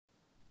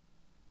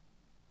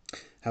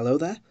Hello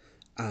there,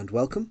 and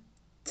welcome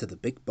to the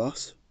Big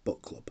Boss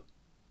Book Club.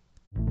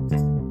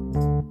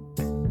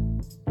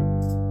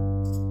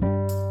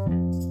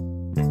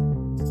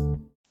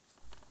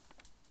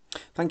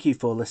 Thank you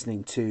for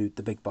listening to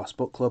the Big Boss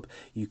Book Club.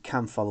 You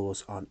can follow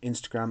us on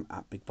Instagram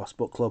at Big Boss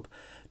Book Club,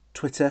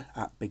 Twitter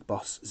at Big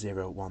Boss 10,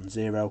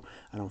 and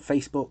on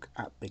Facebook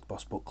at Big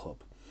Boss Book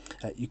Club.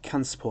 You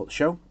can support the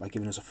show by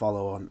giving us a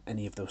follow on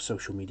any of those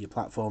social media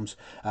platforms,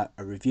 a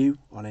review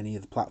on any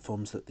of the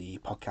platforms that the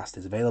podcast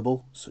is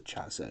available, such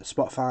as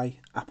Spotify,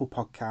 Apple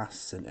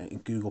Podcasts,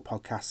 and Google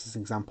Podcasts, as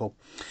an example.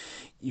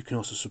 You can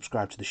also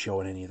subscribe to the show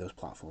on any of those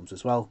platforms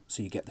as well,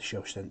 so you get the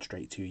show sent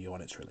straight to you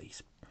on its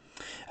release.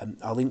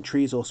 Our link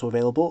tree is also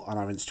available on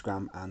our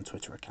Instagram and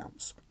Twitter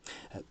accounts.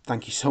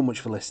 Thank you so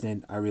much for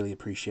listening. I really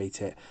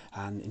appreciate it,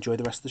 and enjoy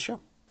the rest of the show.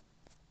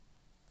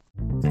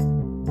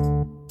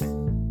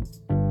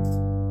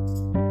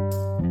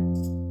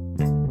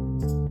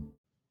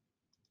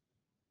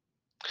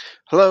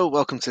 Hello,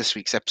 welcome to this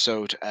week's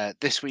episode.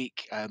 This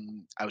week,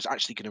 I was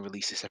actually going to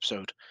release this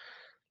episode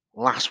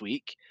last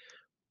week,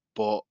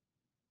 but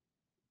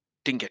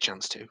didn't get a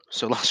chance to.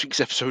 So last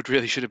week's episode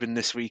really should have been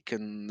this week,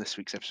 and this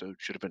week's episode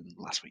should have been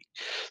last week.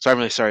 So I'm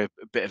really sorry,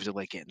 a bit of a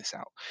delay getting this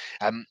out.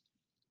 I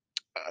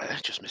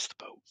just missed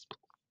the boat.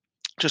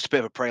 Just a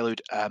bit of a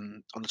prelude.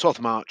 On the 12th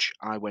of March,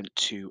 I went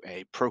to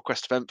a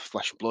ProQuest event for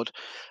Flesh and Blood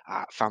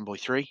at Fanboy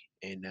 3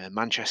 in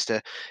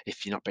Manchester.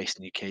 If you're not based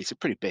in the UK, it's a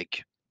pretty big,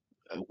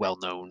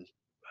 well-known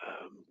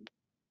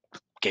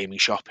gaming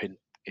shop in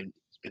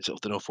sort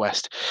of the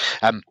Northwest.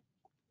 I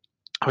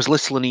was a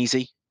little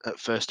uneasy at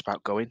first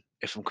about going,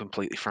 if I'm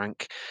completely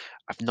frank.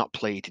 I've not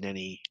played in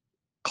any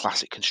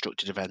classic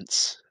constructed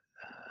events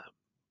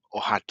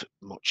or had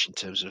much in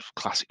terms of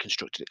classic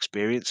constructed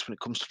experience when it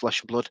comes to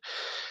Flesh and Blood.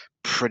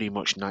 Pretty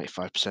much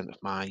 95% of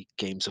my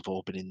games have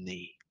all been in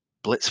the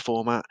Blitz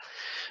format.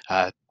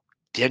 The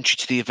entry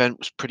to the event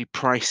was pretty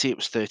pricey. It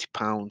was £30.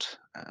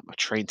 My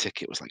train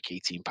ticket was like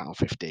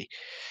 £18.50.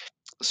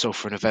 So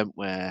for an event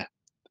where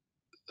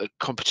the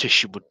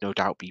competition would no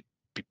doubt be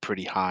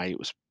pretty high, it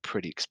was a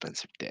pretty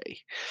expensive day.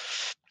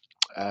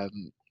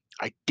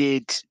 I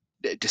did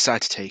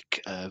decide to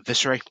take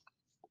Viserai.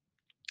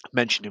 I've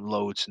mentioned him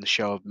loads in the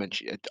show.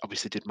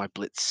 Obviously did my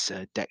Blitz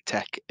deck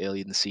tech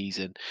early in the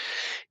season.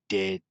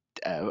 I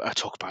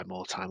talk about him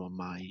all the time on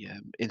my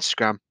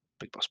Instagram,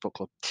 Big Boss Book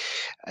Club,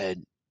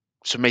 and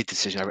so made the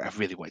decision. I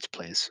really wanted to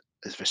play as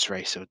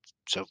Viserai, so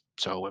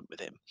I went with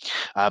him.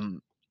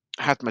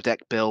 I had my deck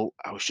built.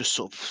 I was just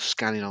sort of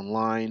scanning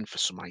online for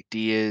some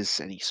ideas,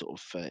 any sort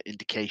of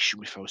indication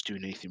if I was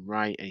doing anything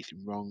right,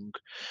 anything wrong.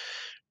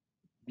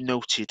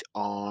 Noted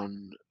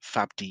on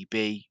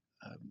FabDB,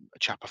 a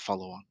chap I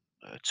follow on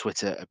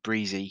Twitter, a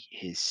Breezy,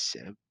 his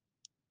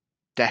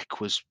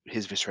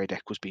Viserai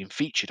deck was being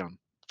featured on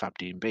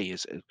FabDB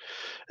as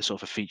a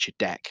sort of a featured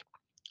deck.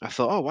 I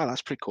thought, oh wow,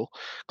 that's pretty cool.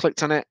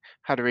 Clicked on it,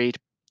 had a read.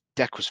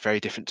 Deck was very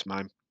different to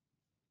mine.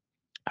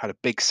 Had a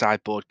big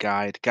sideboard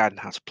guide on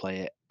how to play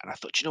it. And I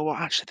thought, you know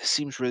what, actually, this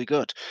seems really good.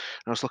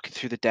 And I was looking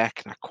through the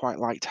deck and I quite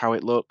liked how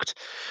it looked.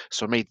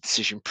 So I made the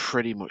decision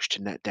pretty much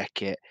to net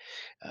deck it.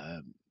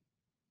 Um,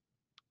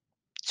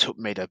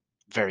 Made a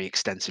very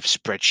extensive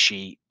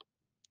spreadsheet,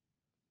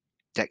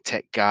 deck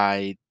tech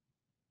guide,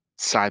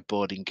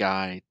 sideboarding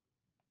guide,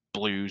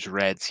 blues,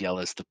 reds,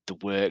 yellows, the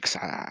works.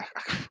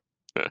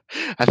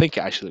 I think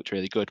it actually looked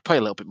really good. Probably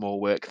a little bit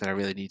more work than I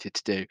really needed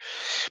to do.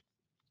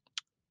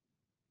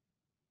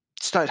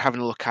 Started having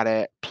a look at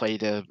it,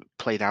 played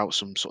out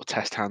some sort of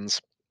test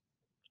hands.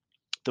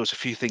 There was a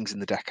few things in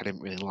the deck I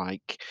didn't really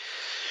like,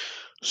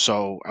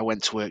 so I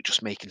went to work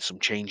just making some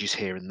changes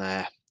here and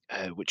there,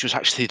 which was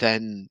actually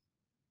then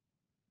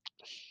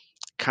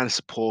kind of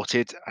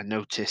supported. I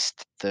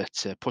noticed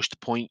that Push the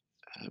Point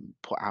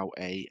put out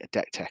a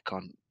deck tech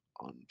on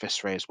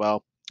Viserai as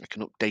well, like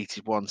an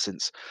updated one,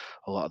 since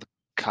a lot of the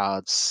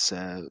cards,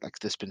 like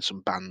there's been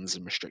some bans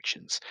and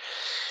restrictions.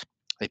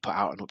 They put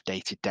out an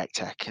updated deck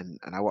tech, and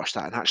I watched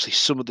that, and actually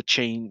some of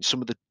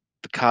the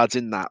cards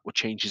in that were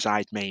changes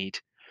I'd made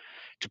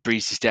to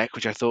Breeze's deck,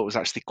 which I thought was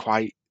actually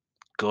quite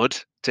good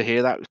to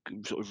hear. That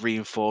sort of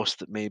reinforced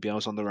that maybe I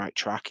was on the right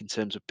track in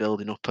terms of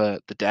building up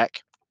the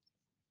deck.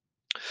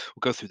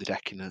 We'll go through the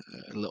deck in a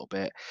little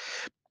bit.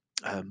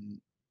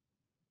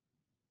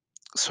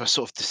 So I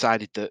sort of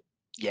decided that,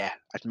 yeah,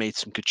 I'd made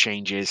some good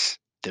changes.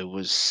 There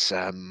was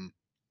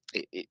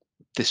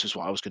this was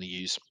what I was going to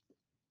use.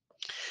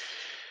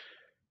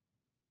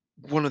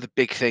 One of the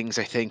big things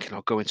I think, and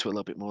I'll go into it a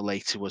little bit more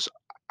later, was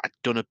I'd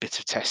done a bit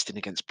of testing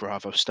against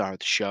Bravo Star of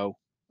the Show,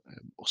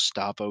 or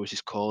Starvo as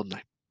he's called.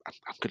 And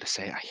I'm going to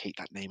say I hate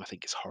that name. I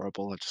think it's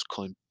horrible. I just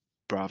call him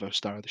Bravo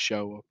Star of the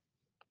Show,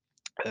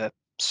 or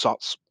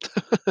Sots.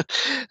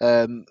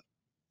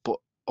 But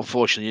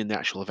unfortunately, in the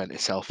actual event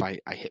itself, I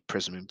hit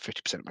Prism in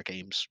 50% of my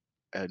games,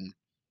 and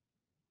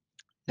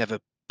never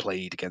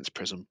played against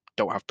Prism.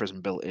 Don't have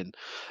Prism built in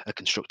a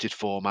constructed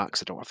format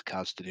because I don't have the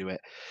cards to do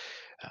it.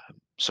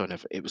 So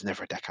it was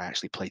never a deck I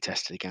actually play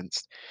tested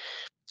against,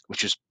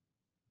 which was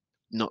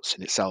nuts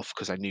in itself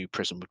because I knew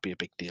Prism would be a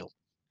big deal.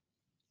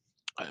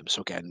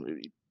 So again,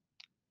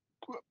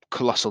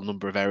 colossal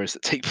number of errors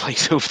that take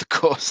place over the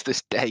course of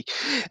this day,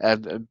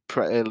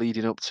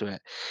 leading up to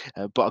it.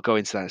 But I'll go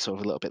into that sort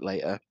of a little bit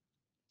later.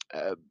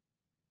 Um,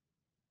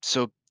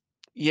 so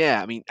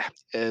yeah, I mean,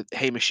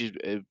 Hamish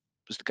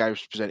was the guy who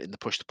was presenting the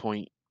Push the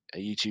Point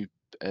YouTube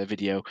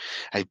video.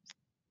 I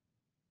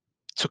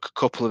took a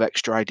couple of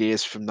extra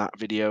ideas from that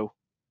video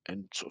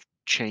and sort of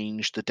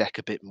changed the deck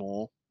a bit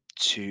more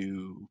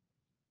to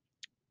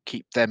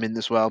keep them in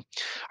as well.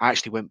 I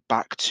actually went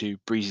back to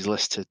Breezy's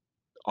list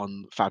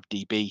on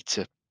FabDB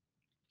to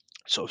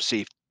sort of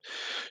see if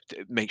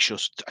make sure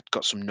I'd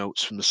got some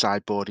notes from the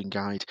sideboarding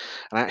guide,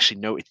 and I actually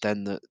noted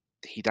then that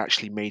he'd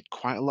actually made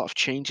quite a lot of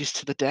changes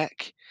to the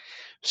deck,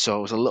 so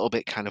I was a little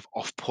bit kind of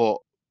off put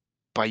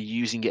by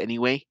using it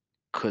anyway,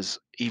 because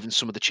even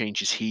some of the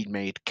changes he'd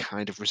made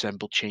kind of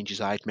resembled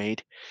changes I'd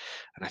made,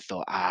 and I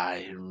thought,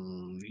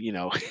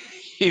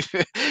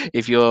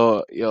 if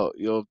you're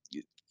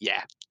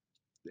yeah.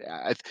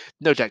 Yeah,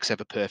 no deck's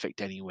ever perfect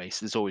anyway,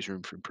 so there's always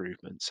room for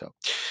improvement. So,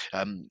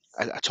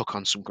 I took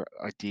on some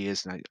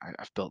ideas, and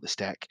I've built this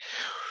deck.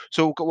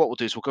 So what we'll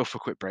do is we'll go for a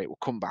quick break. We'll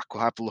come back.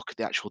 We'll have a look at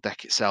the actual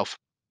deck itself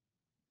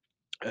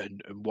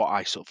and what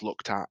I sort of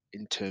looked at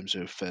in terms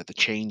of the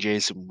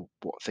changes and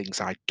what things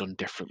I'd done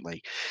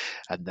differently,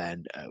 and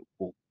then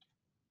we'll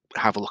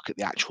have a look at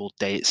the actual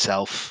day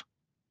itself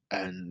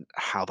and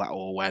how that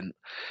all went,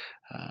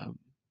 um,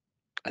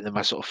 and then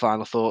my sort of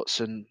final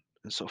thoughts and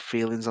sort of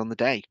feelings on the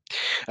day.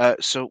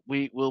 So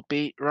we will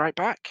be right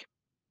back.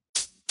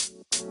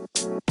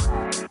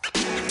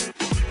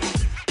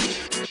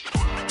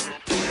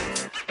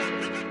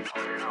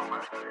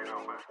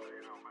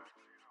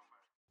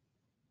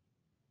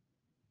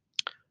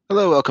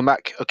 Hello, welcome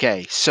back.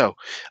 Okay, so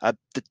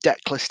the deck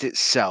list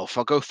itself,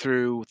 I'll go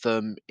through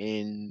them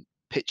in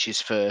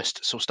pitches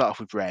first. So we'll start off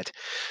with red.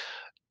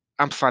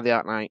 Amplify the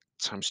Arknight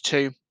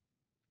 ×2,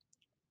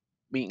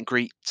 Meet and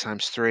Greet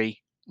 ×3,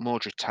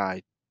 Mordred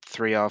Tide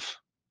 3 of,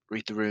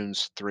 Read the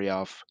Runes 3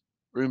 of,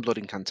 Rune Blood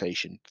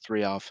Incantation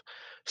 3 of,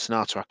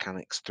 Sonata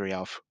Arcanics 3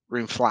 of,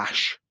 Rune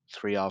Flash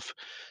 3 of,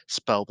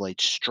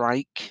 Spellblade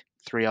Strike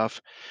 3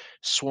 of,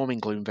 Swarming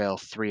Gloomveil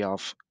 3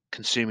 of,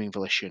 Consuming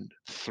Volition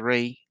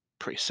 3.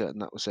 Pretty certain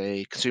that was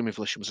a Consuming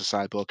Volition was a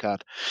sideboard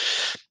card.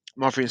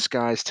 Mothrian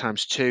Skies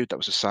 ×2, that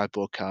was a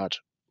sideboard card.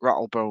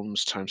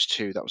 Rattlebones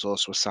 ×2, that was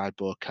also a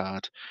sideboard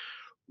card.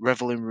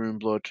 Revel in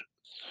Runeblood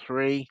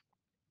 3,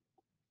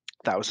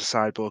 that was a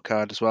sideboard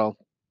card as well.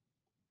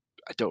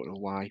 I don't know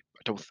why.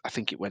 I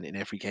think it went in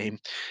every game.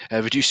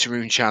 Reduce to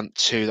Rune Chant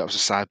 2, that was a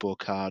sideboard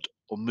card.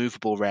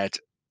 Unmovable Red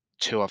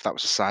 2 of, that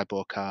was a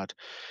sideboard card.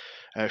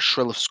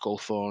 Shrill of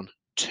Skullthorn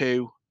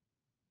 2,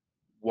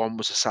 one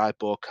was a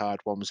sideboard card,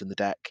 one was in the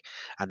deck,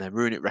 and then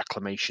Runic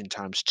Reclamation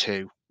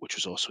 ×2, which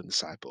was also in the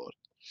sideboard.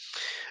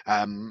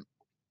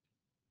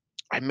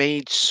 I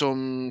made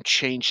some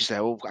changes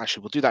there. Oh,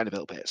 actually, we'll do that in a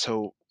little bit.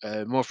 So,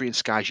 Mothrian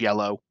Skies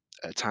Yellow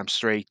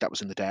 ×3, that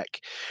was in the deck.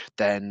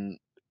 Then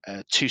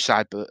two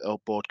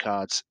sideboard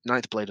cards,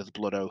 Ninth Blade of the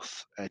Blood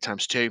Oath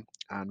 ×2,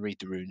 and Read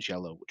the Runes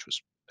Yellow, which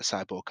was a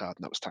sideboard card,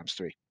 and that was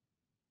 ×3.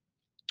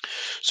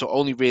 So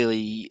only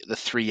really the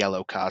three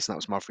yellow cards, and that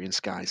was Mothrian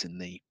Skies in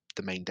the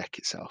main deck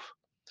itself.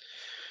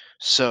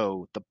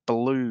 So the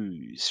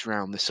blues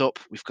round this up.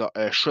 We've got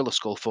Shriller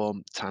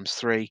Skullform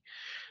 ×3,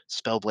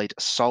 Spellblade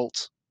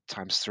Assault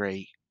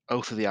 ×3,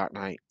 Oath of the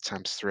Arknight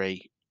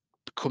 ×3,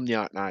 Become the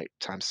Arknight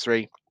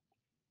 ×3,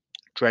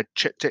 Dread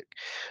Triptych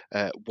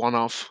 1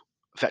 of,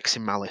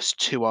 Vexing Malice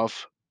 2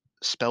 of,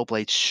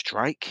 Spellblade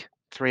Strike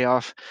 3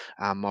 of,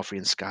 and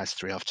Mothrian Skies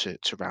 3 of to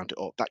round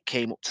it up. That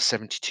came up to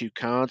 72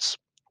 cards,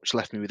 which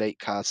left me with 8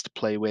 cards to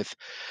play with.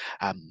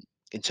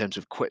 In terms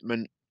of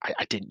equipment,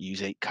 I didn't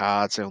use 8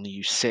 cards, I only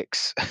used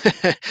 6.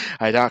 I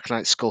had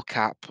Arcanite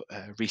Skullcap,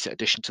 Reset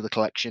Addition to the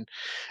collection,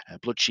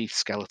 Bloodsheath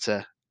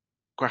Skeletor,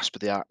 Grasp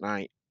of the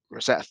Arknight,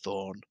 Rosetta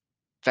Thorn,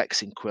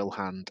 Vexing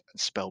Quillhand, and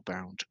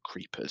Spellbound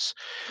Creepers.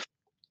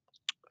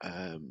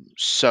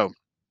 So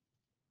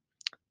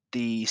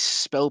the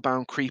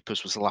Spellbound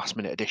Creepers was the last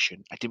minute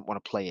addition. I didn't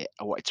want to play it.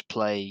 I wanted to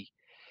play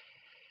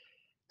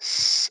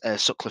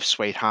Sutcliffe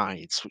Suede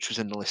Hides, which was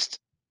in the list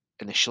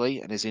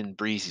initially and is in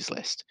Breezy's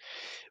list.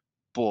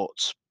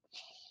 But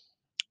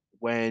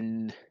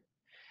when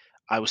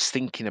I was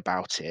thinking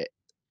about it,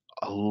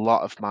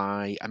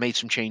 I made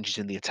some changes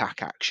in the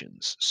attack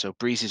actions. So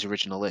Breezy's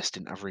original list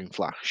didn't have Rune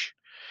Flash.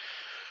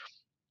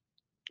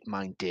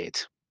 Mine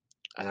did.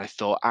 And I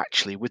thought,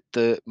 actually, with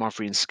the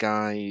Mothrian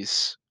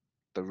Skies,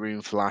 the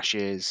Rune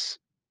Flashes,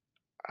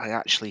 I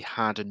actually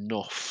had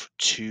enough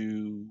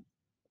to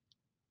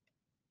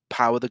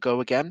power the go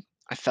again,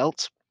 I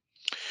felt.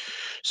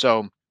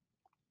 So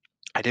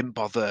I didn't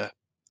bother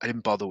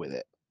with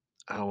it.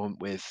 I went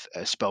with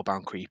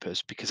Spellbound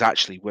Creepers because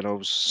actually when I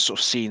was sort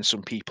of seeing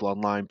some people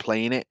online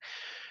playing it,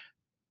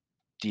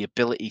 the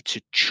ability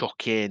to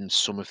chuck in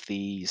some of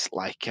these,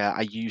 like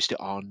I used it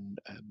on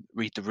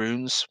Read the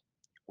Runes,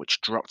 which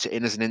dropped it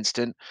in as an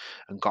instant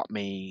and got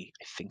me,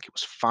 I think it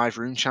was 5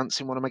 rune chance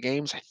in one of my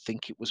games. I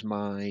think it was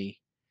my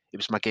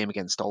game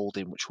against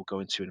Oldhim, which we'll go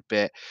into in a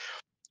bit.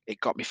 it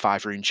got me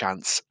 5 rune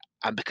chance,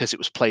 and because it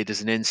was played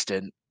as an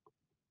instant,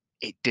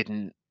 it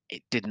didn't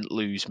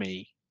lose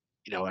me,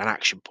 an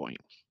action point.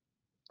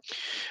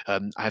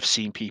 I've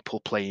seen people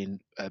playing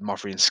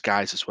Movrian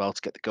Skies as well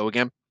to get the go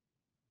again.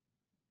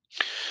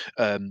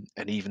 And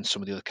even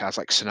some of the other cards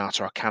like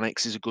Sonata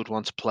Arcanix is a good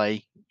one to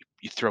play.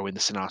 You throw in the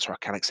Sonata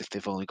Arcanix if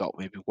they've only got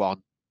maybe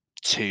 1,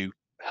 2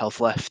 health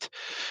left,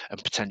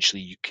 and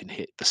potentially you can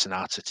hit the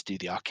Sonata to do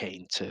the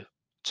arcane to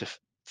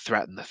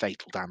threaten the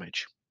fatal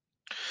damage.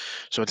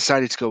 So I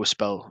decided to go with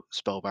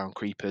Spellbound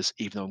Creepers,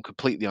 even though I'm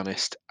completely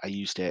honest, I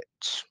used it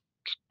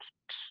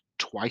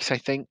twice, I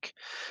think.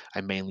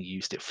 I mainly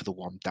used it for the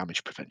 1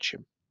 damage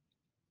prevention.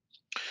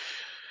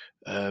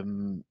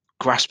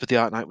 Grasp of the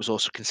Arcanite was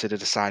also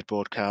considered a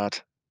sideboard card.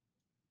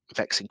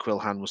 Vexing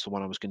Quillhand was the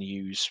one I was going to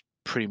use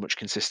pretty much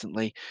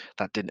consistently.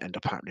 That didn't end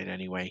up happening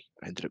anyway.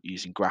 I ended up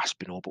using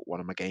Grasp in all but one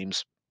of my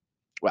games.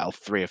 Well,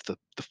 3 of the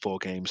 4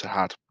 games I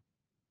had.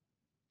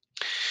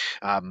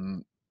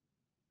 Um,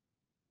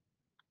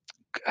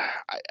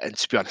 and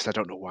to be honest, I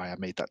don't know why I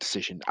made that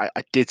decision. I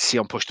did see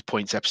on Push the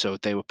Points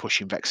episode they were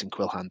pushing Vexing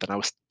Quillhand, and I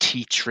was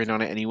teetering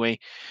on it anyway.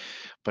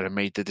 But I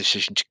made the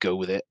decision to go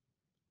with it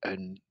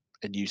and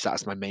use that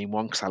as my main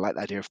one because I like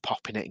the idea of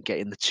popping it and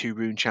getting the 2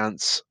 rune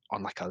chance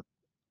on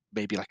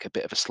maybe like a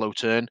bit of a slow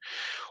turn,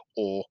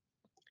 or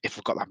if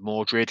I've got that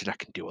Mordred and I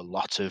can do a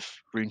lot of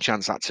rune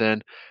chance that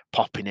turn,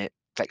 popping it,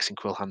 Vexing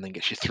Quillhand then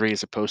gets you 3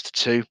 as opposed to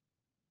 2.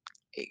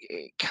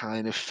 It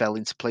kind of fell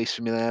into place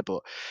for me there,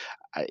 but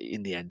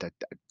in the end,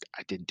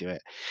 I didn't do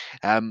it.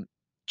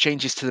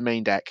 Changes to the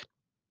main deck.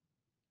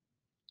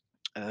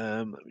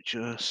 Let me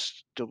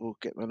just double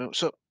get my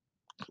notes up.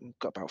 I've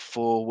got about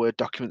 4 Word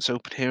documents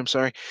open here, I'm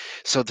sorry.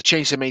 So the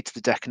changes I made to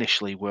the deck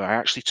initially were I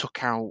actually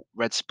took out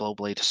red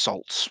Spellblade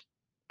Assaults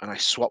and I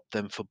swapped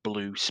them for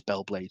blue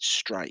Spellblade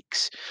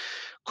Strikes.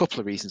 Couple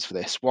of reasons for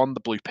this. One,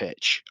 the blue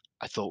pitch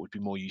I thought would be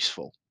more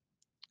useful.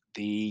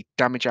 The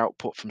damage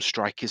output from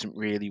Strike isn't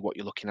really what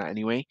you're looking at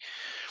anyway.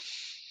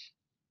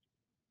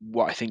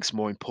 What I think is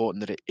more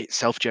important that it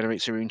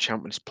self-generates a rune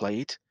chant when it's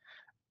played,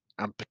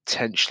 and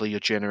potentially you're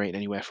generating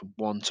anywhere from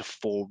 1 to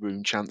 4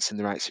 rune chants in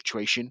the right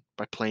situation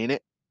by playing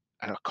it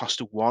at a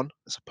cost of 1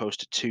 as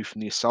opposed to 2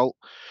 from the assault.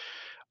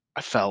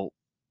 I felt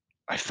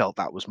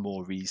that was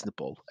more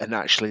reasonable. And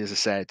actually, as I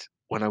said,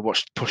 when I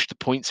watched Push the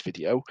Points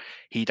video,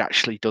 he'd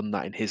actually done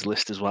that in his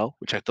list as well,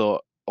 which I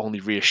thought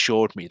only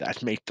reassured me that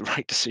I'd made the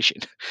right decision.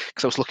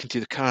 Because I was looking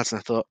through the cards and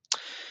I thought,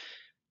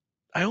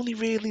 I only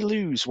really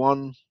lose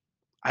 1.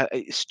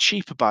 It's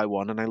cheaper by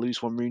 1, and I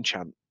lose 1 rune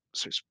chant.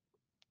 So it's,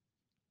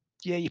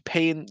 yeah,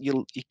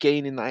 you're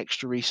gaining that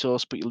extra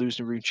resource, but you're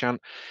losing a rune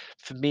chant.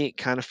 For me, it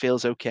kind of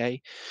feels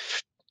okay.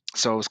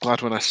 So I was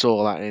glad when I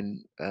saw that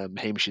in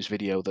Hamish's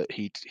video that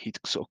he'd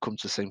sort of come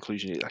to the same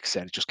conclusion. Like I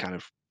said, it just kind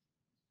of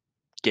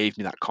gave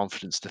me that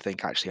confidence to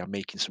think actually I'm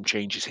making some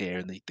changes here,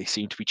 and they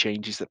seem to be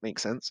changes that make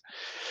sense.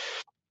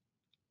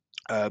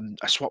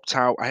 I swapped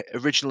out.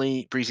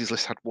 Originally Breezy's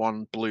list had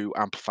 1 blue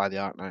Amplify the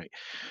Arcanite,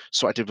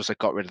 so what I did was I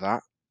got rid of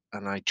that,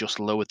 and I just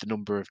lowered the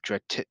number of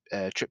Triptych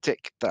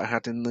that I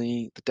had in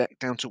the deck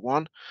down to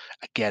 1.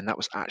 Again, that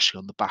was actually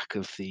on the back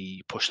of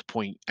the Push the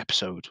Point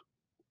episode,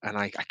 and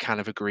I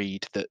kind of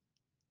agreed that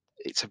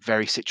it's a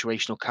very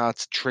situational card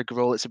to trigger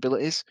all its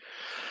abilities.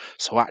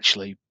 So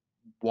actually,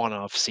 1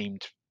 of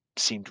seemed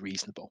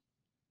reasonable.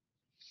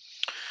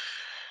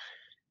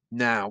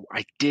 Now,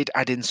 I did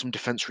add in some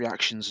defense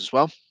reactions as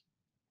well.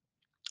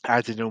 I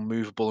added an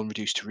unmovable and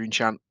reduced to rune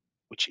chant,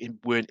 which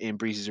weren't in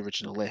Breeze's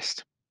original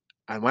list.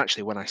 And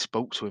actually, when I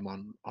spoke to him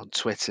on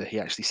Twitter, he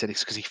actually said it's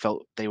because he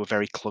felt they were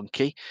very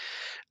clunky.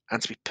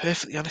 And to be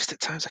perfectly honest, at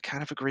times I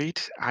kind of agreed.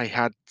 I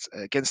had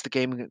against the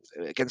game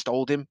against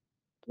Oldhim,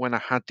 when I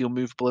had the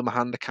unmovable in my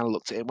hand, I kind of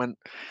looked at it and went,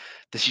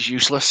 "This is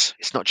useless.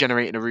 It's not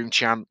generating a rune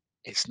chant.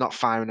 It's not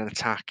firing an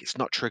attack. It's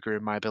not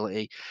triggering my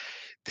ability.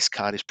 This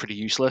card is pretty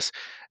useless."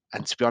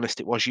 And to be honest,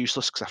 it was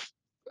useless because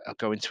I'll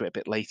go into it a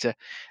bit later.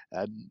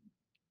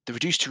 The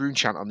reduced to rune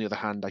chant, on the other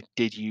hand, I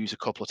did use a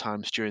couple of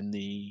times during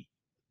the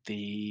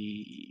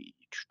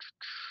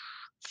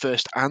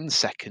first and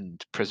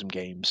second Prism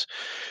games.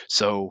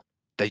 So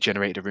they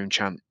generated a rune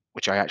chant,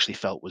 which I actually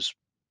felt was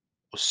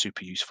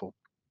super useful.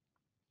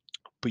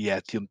 But yeah,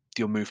 the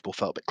unmovable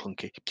felt a bit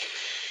clunky.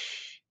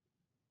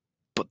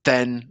 But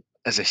then,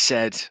 as I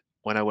said,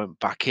 when I went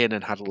back in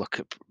and had a look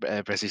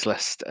at Rezzy's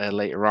list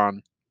later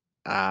on,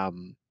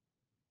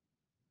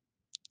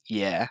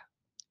 yeah,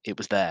 it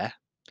was there.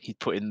 He'd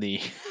put in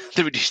the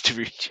the reduced to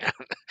rune chant.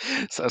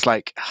 So I was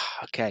like,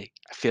 okay,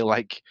 I feel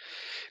like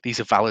these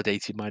have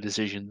validated my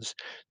decisions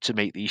to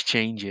make these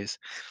changes.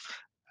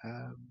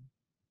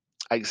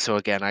 So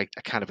again, I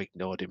kind of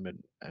ignored him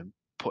and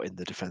put in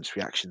the defense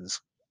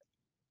reactions.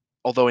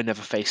 Although I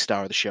never faced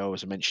Star of the Show,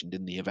 as I mentioned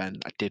in the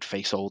event, I did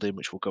face Oldhim,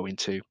 which we'll go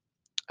into,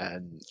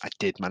 and I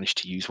did manage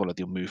to use one of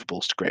the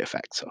unmovables to great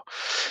effect. So,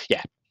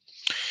 yeah.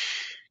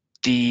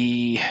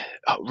 The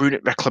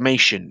Runic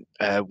Reclamation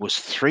was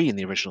 3 in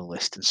the original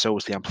list, and so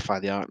was the Amplify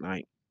the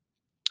Arcanite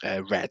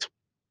red.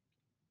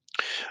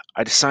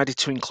 I decided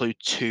to include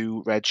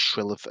 2 red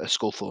Shrill of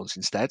Skullthorns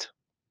instead.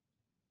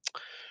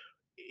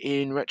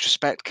 in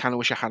retrospect, kind of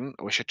wish I hadn't.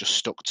 I wish I just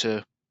stuck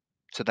to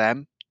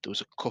them. There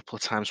was a couple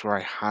of times where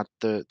I had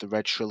the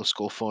red Shriller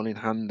Skullthorn in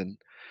hand, and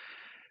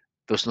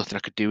there was nothing I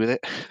could do with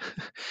it.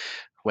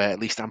 Where at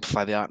least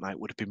Amplify the Art Knight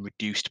would have been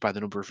reduced by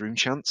the number of rune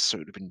chants, so it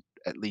would have been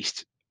at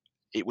least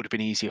it would have been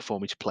easier for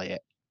me to play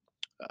it.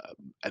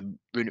 And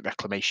Runic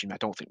Reclamation, I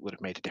don't think would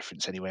have made a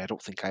difference anyway. I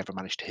don't think I ever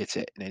managed to hit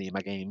it in any of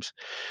my games.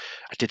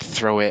 I did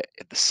throw it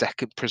in the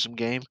second Prism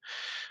game,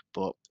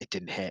 but it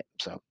didn't hit,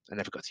 so I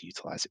never got to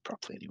utilize it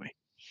properly anyway.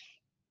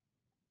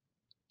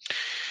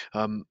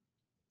 Um,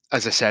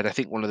 as I said, I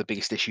think one of the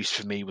biggest issues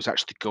for me was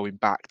actually going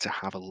back to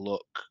have a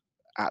look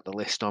at the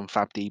list on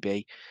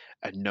FabDB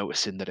and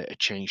noticing that it had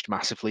changed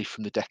massively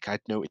from the deck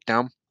I'd noted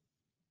down.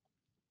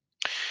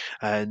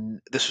 And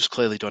this was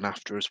clearly done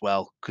after as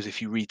well, because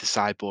if you read the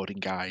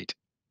sideboarding guide,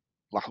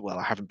 well,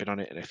 I haven't been on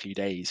it in a few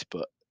days,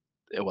 but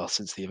well,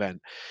 since the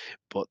event.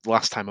 But the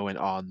last time I went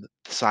on,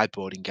 the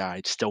sideboarding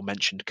guide still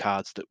mentioned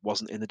cards that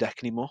wasn't in the deck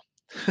anymore.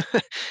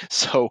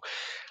 So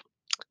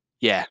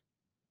yeah,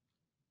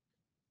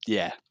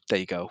 yeah, there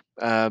you go.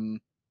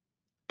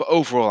 But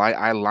overall,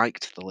 I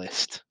liked the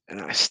list, and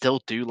I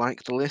still do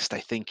like the list. I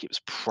think it was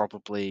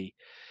probably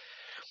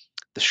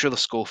the Shriller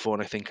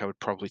Skullthorn. I think I would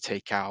probably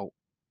take out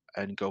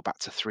and go back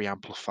to 3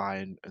 Amplify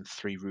and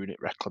 3 Runic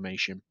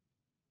Reclamation,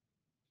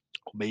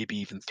 or maybe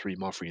even 3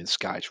 Mothrian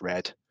Skies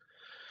Red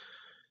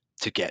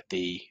to get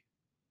the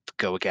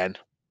go again.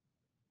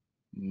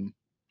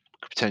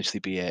 Could potentially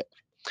be it.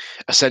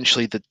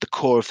 Essentially, the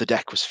core of the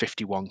deck was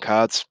 51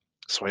 cards,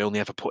 so I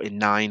only ever put in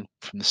 9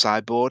 from the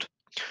sideboard,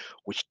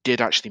 which did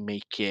actually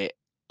make it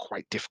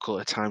quite difficult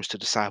at times to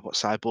decide what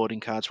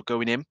sideboarding cards were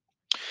going in.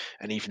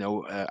 And even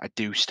though I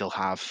do still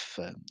have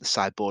the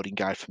sideboarding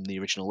guide from the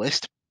original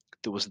list,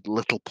 there was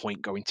little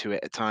point going to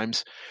it at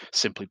times,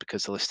 simply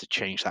because the list had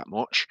changed that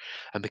much.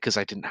 And because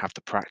I didn't have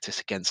the practice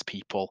against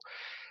people,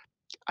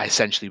 I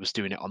essentially was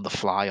doing it on the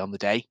fly on the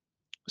day.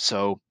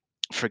 So,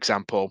 for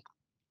example,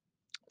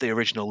 the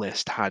original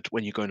list had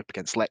when you're going up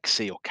against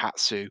Lexi or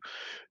Katsu,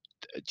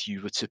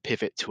 you were to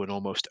pivot to an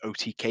almost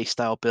OTK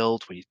style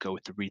build where you'd go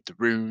with the read the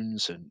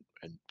runes and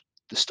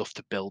the stuff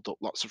to build up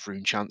lots of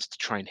rune chance to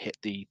try and hit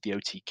the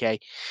OTK.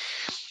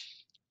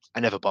 I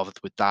never bothered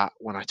with that.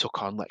 When I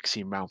took on Lexi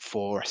in round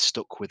 4, I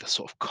stuck with a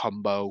sort of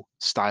combo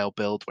style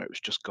build where it was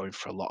just going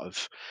for a lot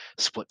of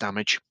split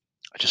damage.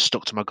 I just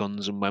stuck to my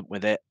guns and went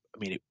with it. I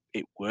mean,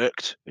 it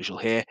worked, as you'll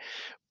hear,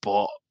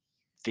 but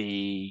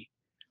the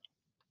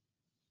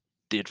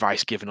the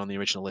advice given on the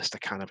original list I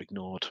kind of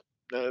ignored.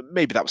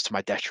 Maybe that was to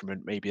my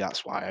detriment. Maybe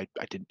that's why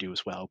I didn't do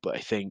as well. But I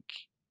think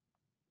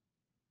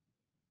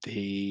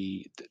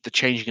the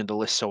changing of the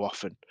list so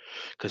often,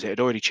 because it had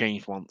already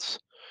changed once,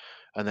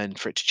 and then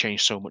for it to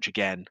change so much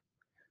again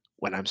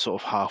when I'm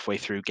sort of halfway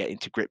through getting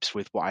to grips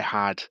with what I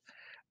had,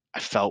 I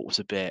felt was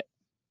a bit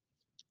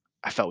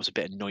I felt was a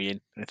bit annoying.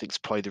 And I think it's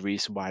probably the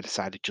reason why I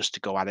decided just to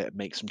go at it and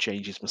make some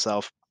changes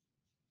myself.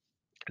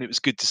 And it was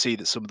good to see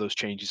that some of those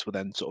changes were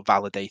then sort of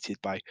validated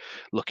by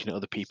looking at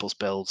other people's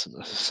builds.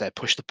 And as I said,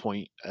 Push the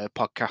Point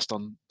podcast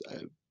on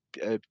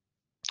uh,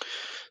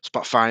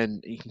 Spotify,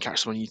 and you can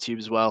catch them on YouTube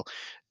as well.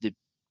 The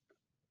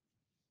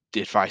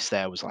the advice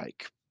there was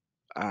like,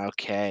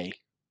 okay,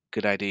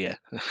 good idea,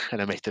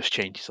 and I made those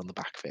changes on the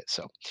back of it.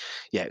 So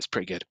yeah, it's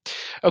pretty good.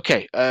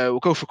 Okay, we'll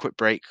go for a quick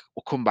break.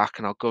 We'll come back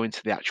and I'll go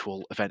into the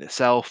actual event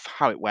itself,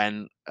 how it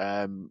went,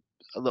 a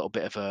little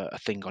bit of a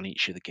thing on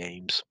each of the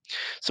games.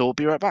 So we'll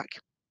be right back.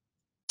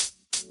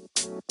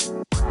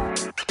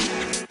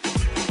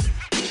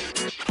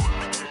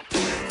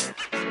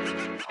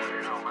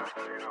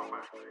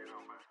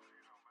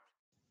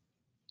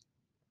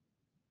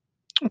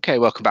 Okay,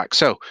 welcome back.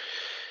 So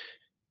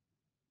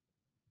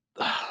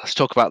let's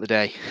talk about the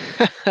day.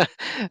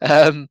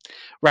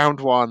 Round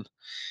 1,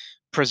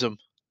 Prism.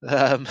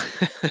 Um,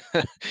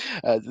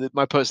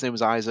 my opponent's name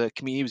was Isaac.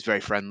 I mean, he was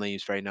very friendly. He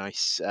was very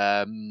nice.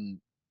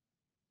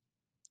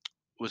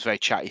 Was very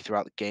chatty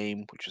throughout the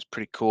game, which was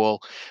pretty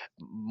cool.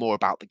 More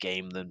about the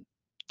game than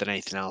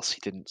anything else. He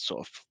didn't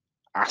sort of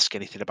ask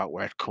anything about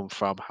where I'd come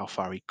from, how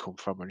far he'd come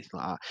from, or anything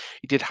like that.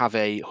 He did have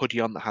a hoodie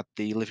on that had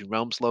the Living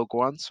Realms logo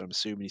on, so I'm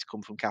assuming he's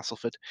come from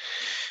Castleford.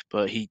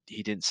 But he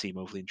didn't seem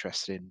overly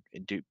interested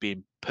in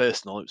being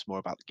personal. It was more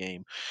about the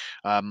game.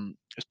 I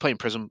was playing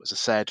Prism, as I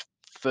said.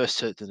 First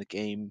turn in the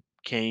game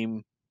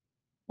came,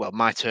 well,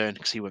 my turn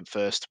because he went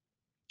first,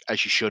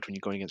 as you should when you're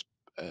going against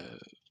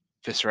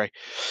Viscera.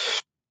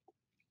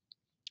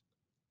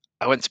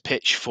 I went to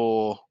pitch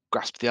for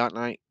Grasp of the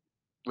Arknight,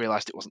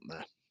 realised it wasn't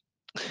there.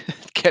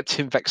 Kept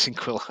him Vexing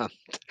Quill Hand.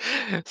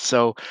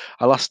 So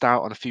I lost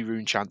out on a few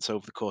rune chants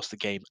over the course of the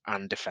game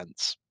and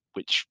defense,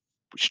 which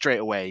straight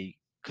away,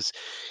 because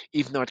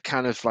even though I'd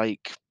kind of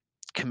like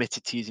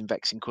committed to using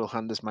Vexing Quill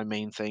Hand as my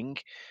main thing,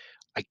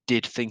 I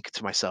did think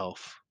to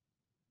myself,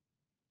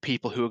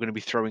 people who are going to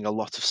be throwing a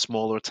lot of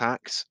smaller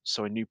attacks.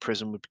 So I knew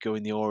Prism would be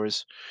going the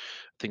auras,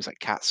 things like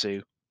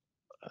Katsu,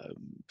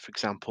 for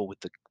example, with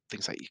the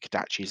things like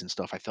Ikadachis and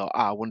stuff. I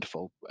thought,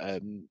 wonderful,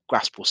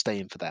 Grasp will stay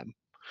in for them,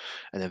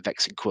 and then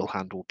Vexing Quill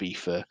Hand will be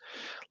for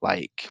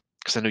like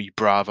because I know your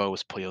Bravo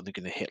was probably only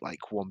going to hit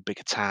like one big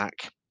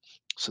attack,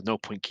 so no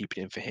point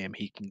keeping him for him.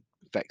 He can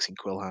vex in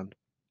Quilhan,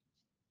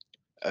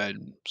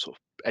 and sort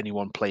of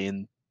anyone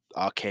playing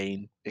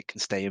Arcane, it can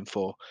stay in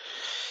for.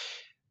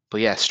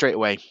 But yeah, straight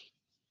away,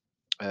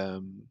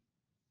 um,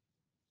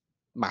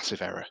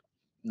 massive error,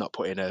 not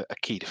putting a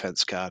key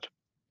defense card.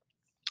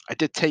 I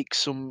did take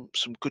some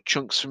good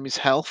chunks from his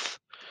health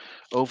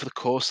over the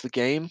course of the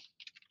game,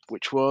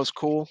 which was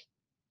cool.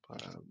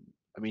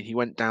 I mean, he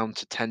went down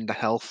to 10 to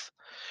health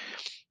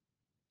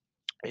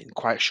in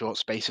quite a short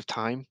space of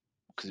time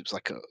because it was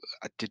like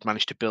I did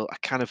manage to build.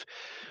 It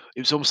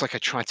was almost like I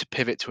tried to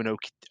pivot to an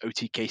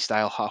OTK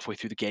style halfway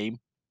through the game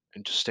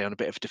and just stay on a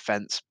bit of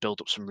defense,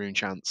 build up some rune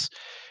chance.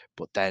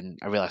 But then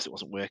I realized it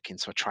wasn't working,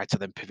 so I tried to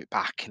then pivot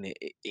back, and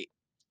it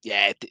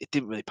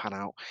didn't really pan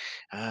out.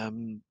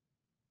 Um,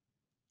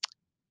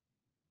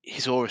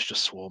 his auras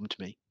just swarmed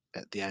me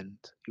at the end.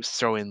 He was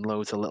throwing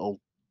loads of little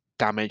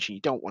damage.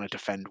 You don't want to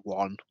defend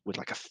one with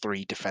like a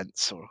 3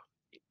 defense or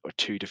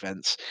 2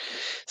 defense.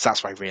 So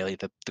that's why really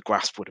the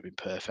grasp would have been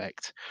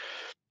perfect.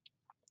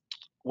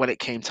 When it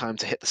came time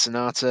to hit the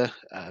Sonata,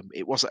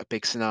 it wasn't a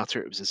big Sonata,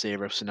 it was a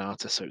 0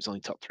 Sonata, so it was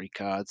only top 3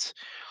 cards.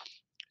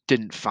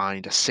 Didn't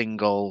find a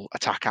single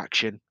attack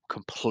action,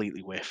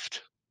 completely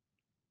whiffed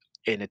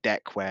in a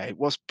deck where it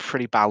was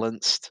pretty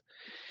balanced.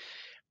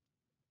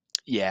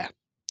 Yeah,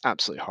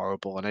 absolutely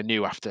horrible. And I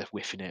knew after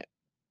whiffing it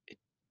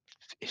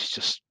it's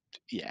just,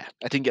 yeah,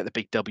 I didn't get the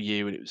big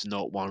W and it was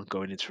 0-1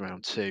 going into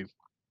round 2.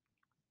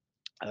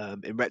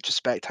 In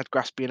retrospect, had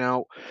Grasp been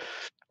out,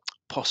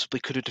 possibly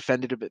could have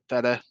defended a bit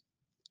better,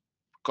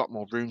 got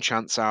more rune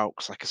chance out,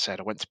 because like I said,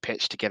 I went to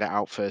pitch to get it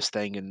out first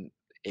thing and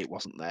it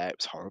wasn't there. It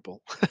was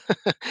horrible.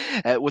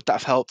 Would that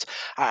have helped?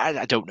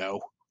 I don't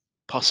know.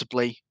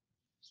 Possibly.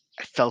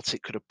 I felt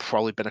it could have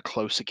probably been a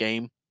closer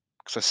game.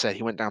 Because I said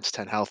he went down to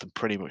 10 health and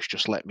pretty much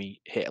just let me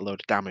hit a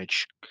load of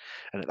damage.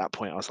 And at that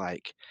point, I was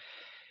like,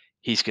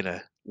 he's going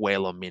to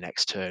wail on me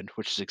next turn,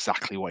 which is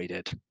exactly what he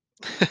did.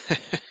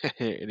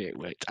 And it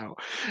worked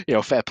out.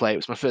 Fair play. It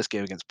was my first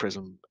game against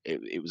Prism.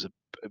 It was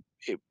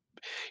it,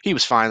 he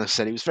was fine. Like I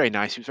said, he was very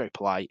nice. He was very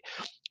polite.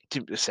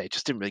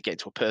 Just didn't really get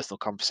into a personal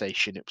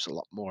conversation. It was a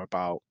lot more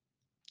about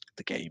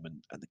the game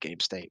and the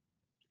game state.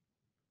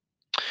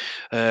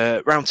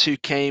 Round 2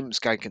 came. This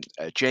guy,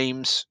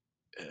 James,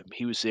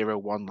 he was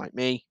 0-1 like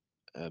me.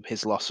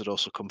 His loss had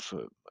also come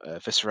from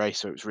Viscera,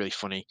 so it was really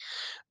funny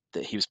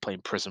that he was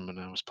playing Prism and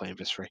I was playing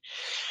Viscera.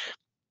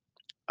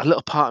 A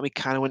little part of me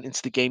kind of went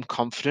into the game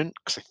confident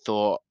because I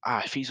thought,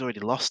 if he's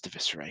already lost to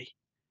Viscera,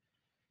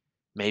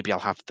 maybe I'll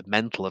have the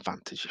mental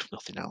advantage if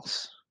nothing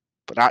else.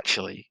 But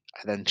actually,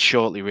 I then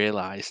shortly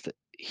realised that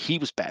he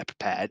was better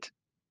prepared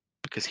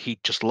because he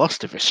just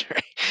lost to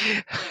Viscera.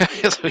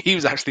 So he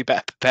was actually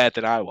better prepared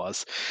than I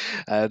was.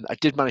 I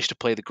did manage to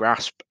play the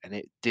Grasp, and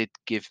it did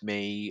give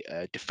me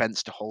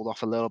defense to hold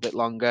off a little bit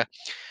longer.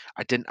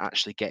 I didn't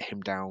actually get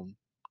him down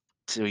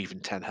to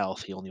even 10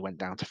 health. He only went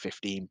down to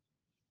 15.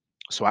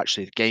 So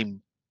actually, the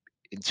game,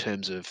 in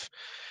terms of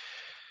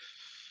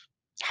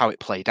how it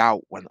played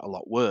out, went a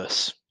lot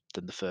worse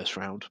than the first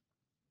round.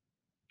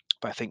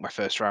 But I think my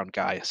first round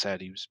guy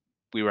said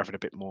we were having a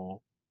bit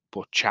more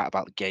chat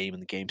about the game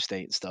and the game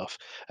state and stuff.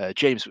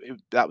 James,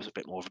 that was a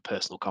bit more of a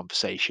personal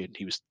conversation.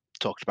 He was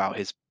talking about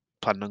his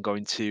planning on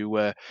going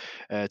to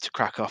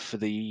Krakow for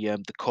the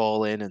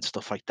call in and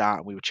stuff like that,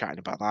 and we were chatting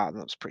about that, and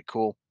that was pretty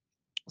cool.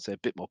 So a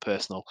bit more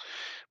personal,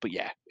 but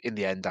yeah, in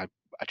the end, I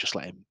just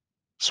let him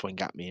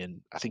swing at me,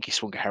 and I think he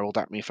swung a Herald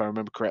at me if I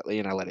remember correctly,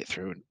 and I let it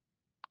through and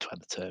to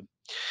end the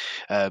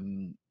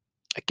turn.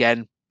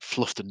 Again,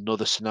 fluffed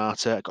another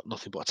Sonata. I got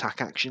nothing but attack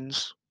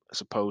actions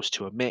as opposed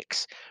to a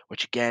mix,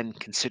 which again,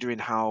 considering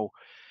how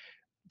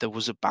there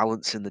was a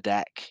balance in the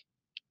deck,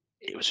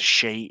 it was a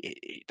shame.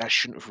 That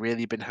shouldn't have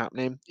really been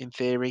happening in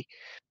theory.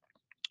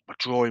 My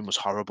drawing was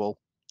horrible.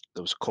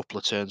 There was a couple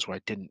of turns where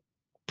I didn't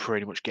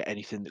pretty much get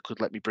anything that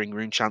could let me bring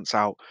Rune Chance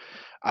out.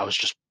 I was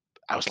just,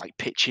 I was like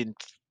pitching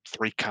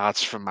 3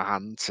 cards from my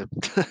hand to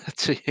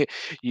to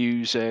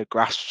use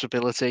Grasp's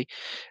ability.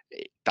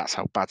 That's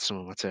how bad some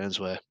of my turns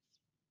were.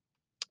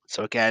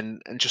 So again,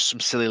 and just some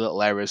silly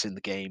little errors in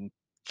the game,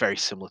 very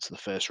similar to the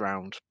first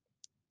round.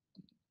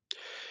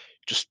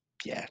 Just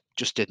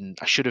just didn't.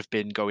 I should have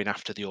been going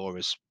after the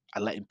auras. I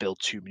let him build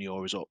too many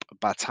auras up.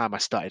 By the time I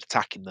started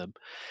attacking them,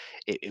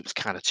 it was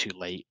kind of too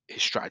late.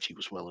 His strategy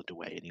was well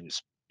underway, and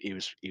he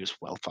was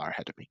well far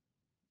ahead of me.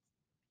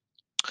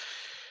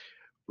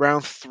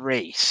 Round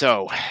 3.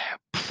 So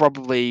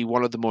probably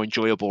one of the more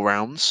enjoyable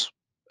rounds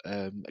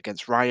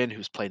against Ryan, who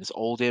was playing as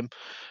Aldim.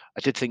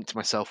 I did think to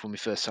myself when we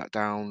first sat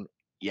down,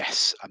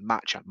 yes, a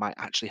match I might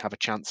actually have a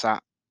chance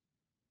at.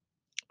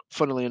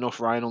 Funnily enough,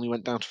 Ryan only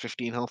went down to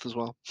 15 health as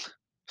well.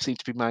 Seemed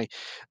to be my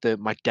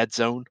dead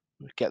zone.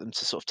 Get them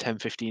to sort of 10,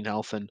 15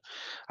 health, and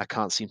I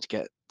can't seem to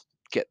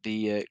get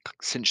the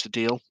cinch the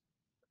deal.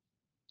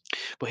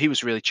 But he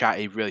was really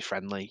chatty, really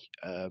friendly.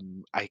 I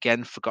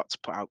again forgot to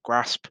put out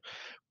Grasp,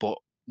 but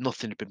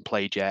nothing had been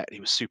played yet. He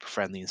was super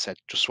friendly and said,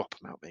 "Just swap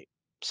them out, mate."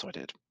 So I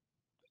did.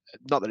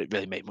 Not that it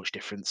really made much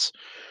difference.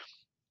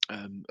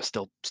 I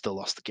still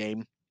lost the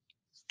game.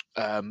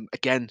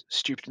 Again,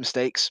 stupid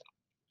mistakes.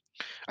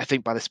 I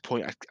think by this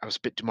point I was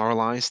a bit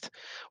demoralised,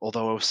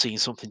 although I was seeing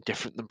something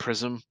different than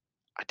Prism.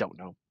 I don't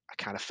know. I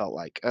kind of felt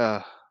like,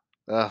 I'm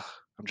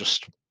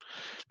just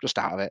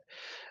out of it.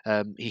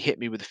 He hit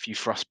me with a few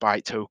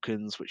frostbite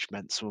tokens, which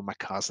meant some of my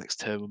cards next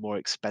turn were more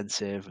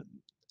expensive. And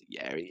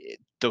yeah,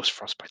 those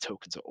frostbite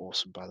tokens are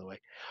awesome, by the way.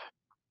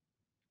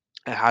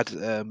 I had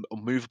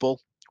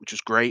unmovable, which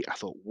was great. I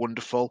thought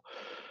wonderful.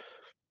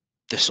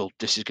 This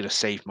is going to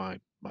save my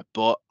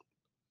butt.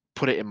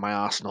 Put it in my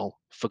arsenal.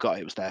 Forgot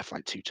it was there for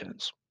like 2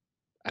 turns,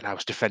 and I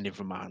was defending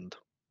from my hand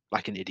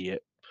like an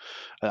idiot.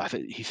 I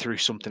think he threw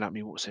something at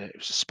me. What was it? It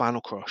was a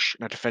Spinal Crush,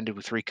 and I defended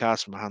with 3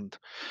 cards from my hand.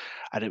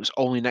 And it was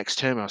only next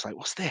turn I was like,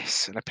 "What's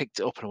this?" And I picked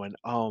it up and I went,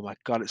 "Oh my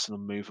god, it's an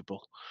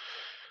unmovable."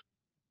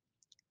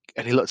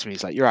 And he looked at me.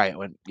 He's like, "You're right." I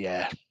went,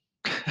 "Yeah."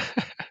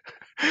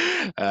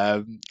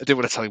 I didn't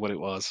want to tell him what it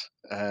was.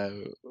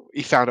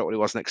 He found out what it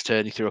was next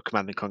turn. He threw a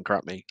Command and Conquer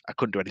at me. I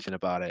couldn't do anything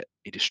about it.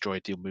 He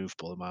destroyed the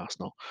unmovable in my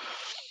arsenal,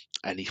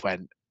 and he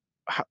went,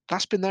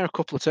 That's been there a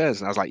couple of turns."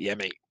 And I was like, "Yeah,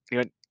 mate." He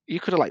went, "You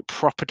could have like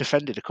proper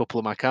defended a couple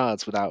of my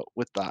cards with that."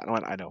 And I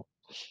went, "I know."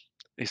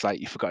 He's like,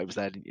 "You forgot it was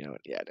there, didn't you?" I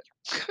went, "Yeah, I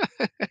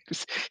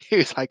did." He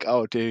was like,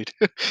 "Oh, dude."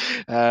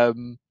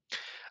 um,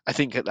 I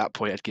think at that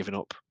point I'd given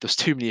up. There's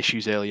too many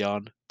issues early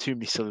on, too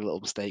many silly little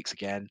mistakes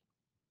again.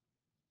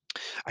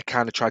 I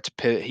kind of tried to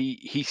pivot.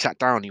 He sat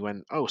down. He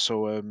went, "Oh,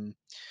 so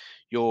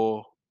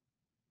you're."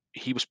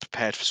 He was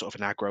prepared for sort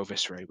of an aggro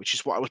viscera, which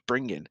is what I was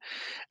bringing.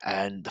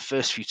 And the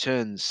first few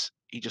turns,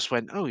 he just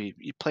went, "Oh, you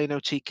playing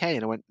OTK?"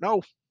 And I went,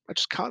 "No, I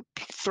just can't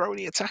throw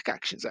any attack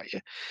actions at you."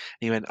 And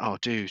he went, "Oh,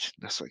 dude."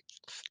 That's like,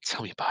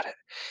 tell me about it.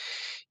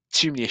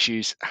 Too many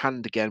issues.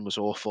 Hand again was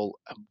awful.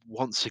 And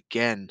once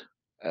again,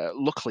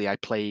 luckily I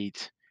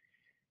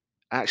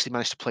actually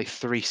managed to play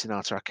 3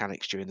 Sonata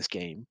Arcanics during this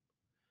game,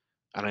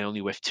 and I only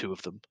whiffed 2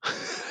 of them.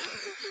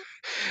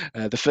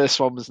 The first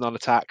one was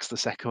non-attacks, the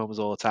second one was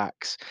all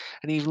attacks.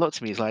 And he even looked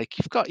at me, he's like,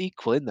 "You've got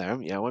equal in there,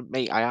 haven't you?" I went,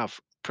 "Mate, I have.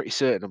 Pretty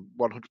certain I'm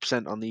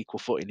 100% on the equal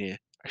footing here.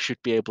 I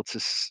should be able to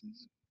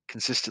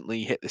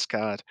consistently hit this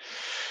card."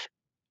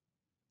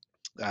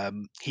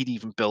 He'd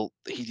even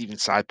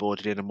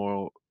sideboarded in a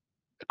more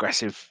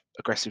aggressive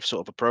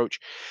sort of approach,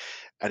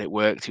 and it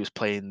worked. He was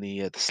playing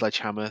the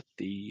sledgehammer,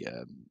 the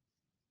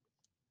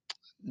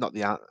not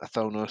the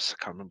Athonus,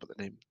 I can't remember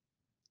the name,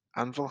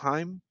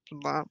 Anvilheim,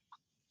 something like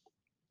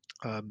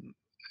that.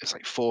 It's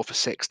like 4 for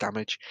 6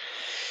 damage,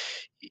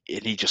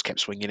 and he just kept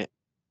swinging it,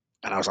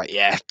 and I was like,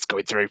 "Yeah, it's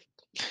going through."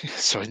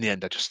 So in the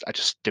end, I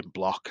just didn't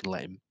block and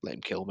let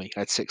him kill me.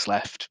 I had 6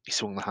 left. He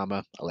swung the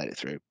hammer. I let it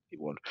through. He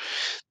won.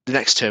 The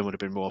next turn would have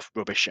been more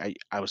rubbish.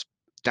 I was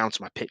down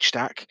to my pitch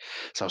stack,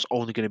 so I was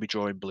only going to be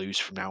drawing blues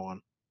from now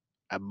on,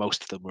 and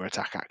most of them were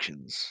attack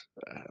actions.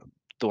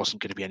 There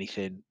wasn't going to be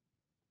anything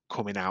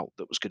coming out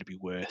that was going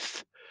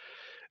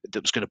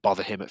to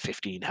bother him at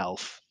 15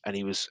 health. And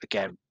he was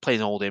again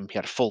playing old him. He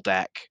had a full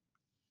deck.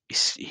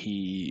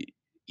 He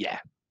yeah,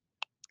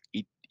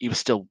 he was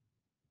still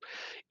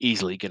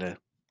easily gonna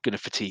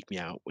fatigue me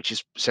out, which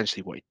is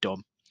essentially what he'd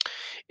done.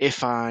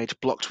 If I'd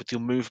blocked with the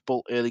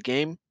unmovable early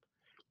game,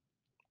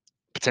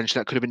 potentially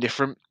that could have been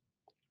different.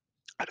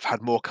 I'd have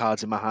had more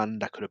cards in my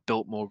hand. I could have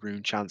built more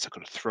rune chance. I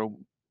could have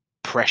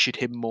pressured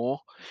him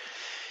more.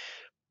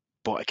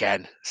 But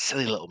again,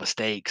 silly little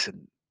mistakes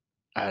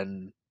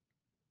and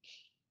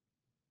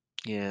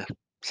yeah,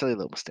 silly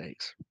little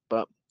mistakes.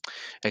 But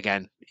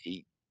again,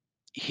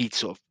 he'd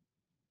sort of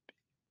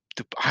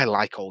I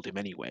like Oldhim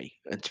anyway,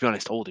 and to be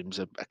honest, Oldhim's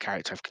a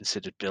character I've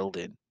considered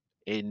building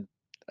in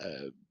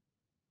uh,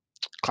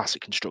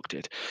 Classic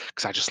Constructed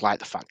because I just like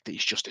the fact that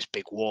he's just this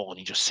big wall and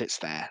he just sits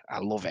there. I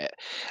love it,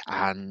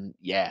 and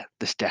yeah,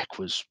 his deck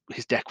was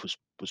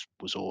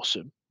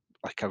awesome.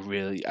 Like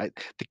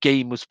the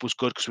game was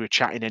good because we were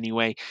chatting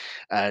anyway,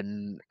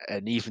 and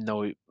even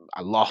though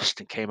I lost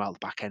and came out the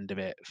back end of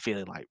it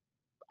feeling like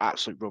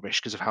absolute rubbish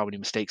because of how many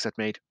mistakes I'd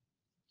made,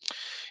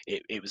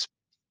 it was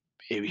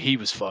he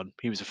was fun.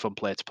 He was a fun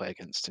player to play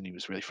against, and he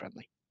was really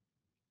friendly.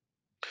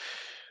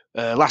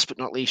 Last but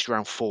not least,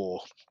 round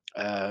 4,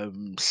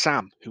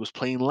 Sam, who was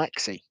playing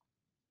Lexi.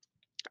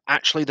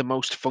 Actually, the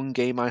most fun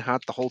game I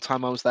had the whole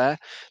time I was there.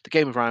 The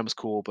game of Ryan was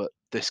cool, but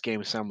this game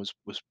of Sam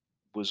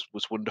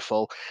was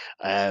wonderful.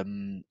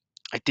 Um,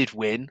 I did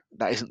win.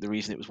 That isn't the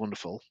reason it was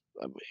wonderful.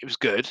 It was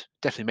good.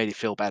 Definitely made it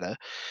feel better.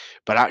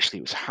 But actually,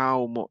 it was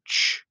how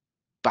much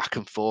back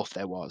and forth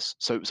there was.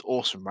 So it was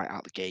awesome right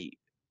out the gate.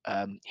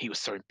 He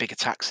was throwing big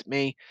attacks at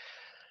me.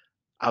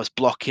 I was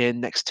blocking,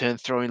 next turn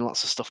throwing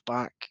lots of stuff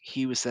back.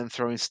 He was then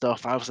throwing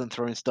stuff, I was then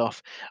throwing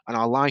stuff, and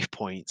our life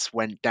points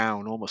went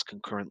down almost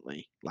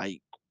concurrently.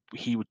 Like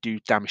he would do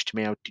damage to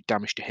me, I would do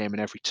damage to him,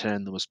 and every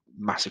turn there was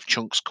massive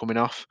chunks coming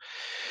off.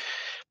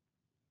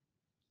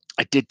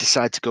 I did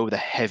decide to go with a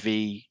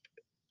heavy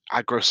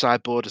aggro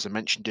sideboard, as I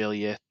mentioned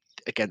earlier,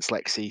 against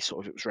Lexi.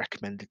 Sort of, it was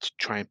recommended to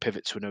try and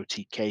pivot to an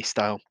OTK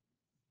style.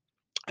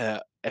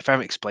 If I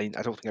haven't explained,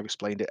 I don't think I've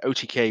explained it.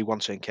 OTK, one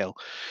turn kill.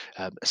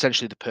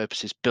 Essentially, the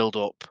purpose is build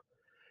up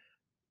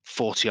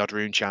 40 odd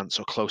rune chants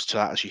or close to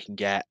that as you can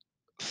get,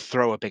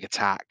 throw a big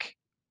attack.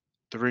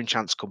 The rune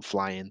chants come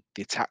flying,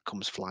 the attack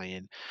comes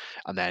flying,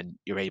 and then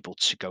you're able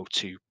to go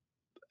to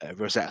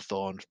Rosetta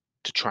Thorn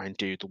to try and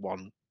do the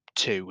 1,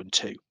 2, and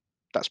 2.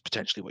 That's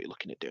potentially what you're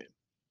looking at doing.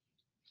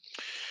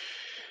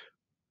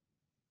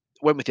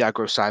 Went with the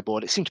aggro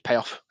sideboard. It seemed to pay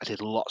off. I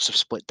did lots of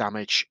split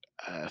damage,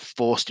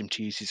 forced him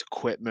to use his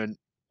equipment,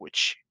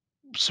 which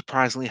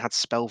surprisingly had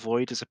Spell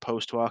Void as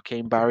opposed to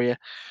Arcane Barrier.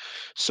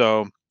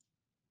 So,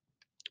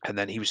 and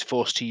then he was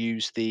forced to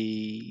use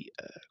the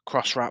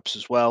cross wraps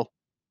as well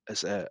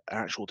as an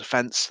actual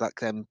defense that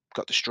then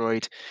got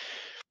destroyed.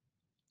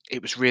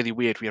 It was really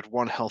weird. We had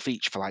 1 health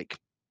each for like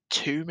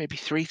 2, maybe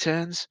 3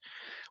 turns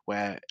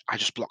where I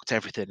just blocked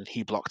everything and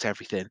he blocked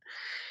everything.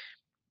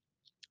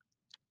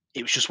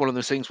 It was just one of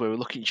those things where we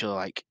look at each other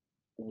like,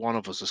 one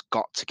of us has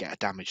got to get a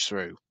damage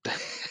through.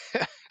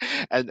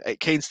 And it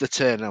came to the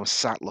turn and I was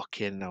sat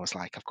looking and I was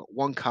like, I've got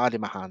 1 card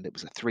in my hand. It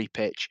was a 3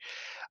 pitch.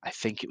 I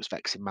think it was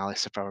Vexing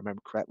Malice, if I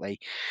remember correctly.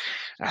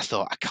 And I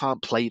thought, I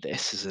can't play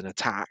this as an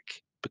attack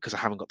because I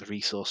haven't got the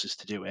resources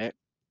to do it.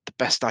 The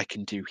best I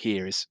can do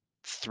here is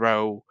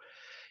throw,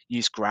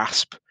 use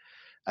Grasp,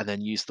 and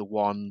then use the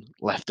 1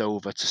 left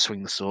over to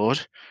swing the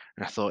sword.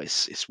 And I thought,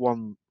 it's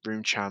 1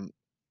 rune chant,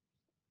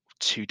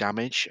 2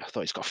 damage. I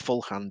thought he's got a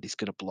full hand, he's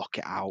going to block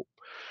it out.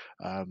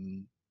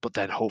 But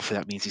then hopefully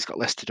that means he's got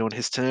less to do on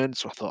his turn.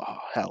 So I thought, oh,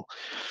 hell.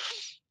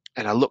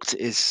 And I looked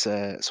at his,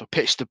 so I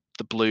pitched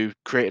the blue,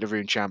 created a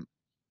rune chant,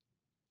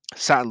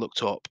 sat and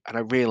looked up, and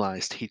I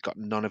realised he'd got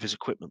none of his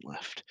equipment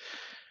left.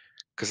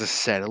 Because as I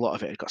said, a lot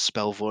of it had got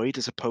Spell Void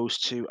as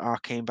opposed to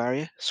Arcane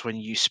Barrier. So when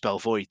you use Spell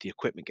Void, the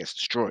equipment gets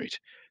destroyed.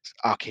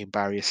 Arcane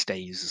Barrier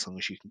stays as long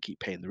as you can keep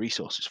paying the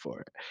resources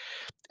for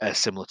it,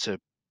 similar to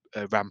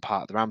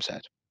Rampart of the Ram's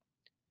Head.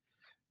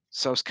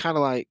 So I was kind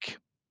of like,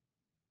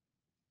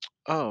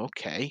 oh,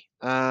 okay.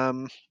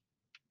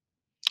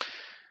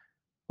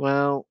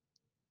 Well,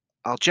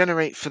 I'll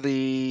generate for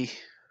the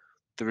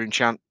rune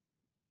chant,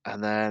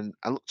 and then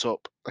I looked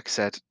up. Like I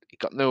said, he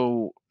got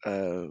no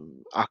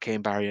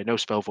Arcane Barrier, no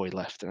Spell Void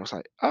left, and I was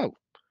like, oh,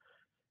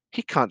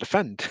 he can't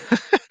defend.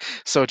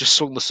 So I just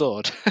swung the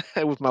sword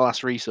with my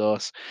last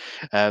resource,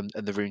 and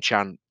the rune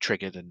chant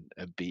triggered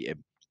and beat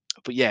him.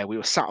 But yeah, we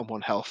were sat on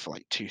 1 health for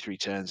like 2, 3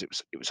 turns. It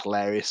was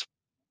hilarious.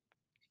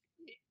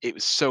 It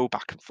was so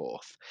back and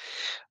forth.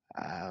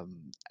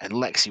 And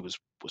Lexi was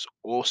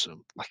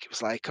awesome. Like it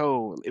was like,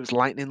 oh, it was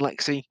Lightning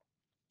Lexi.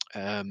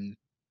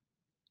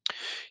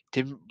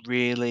 Didn't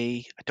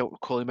really, I don't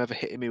recall him ever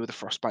hitting me with a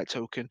frostbite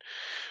token,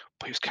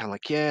 but he was kind of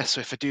like, yeah,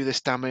 so if I do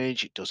this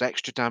damage, it does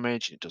extra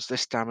damage, it does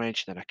this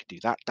damage, then I can do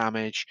that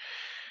damage.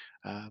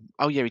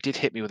 Oh yeah, he did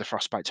hit me with a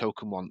frostbite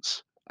token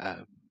once,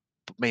 but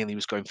mainly he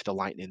was going for the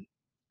lightning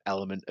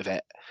element of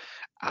it,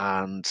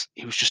 and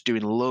he was just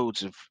doing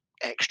loads of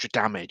extra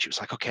damage. It was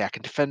like, okay, I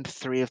can defend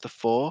 3 of the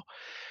 4,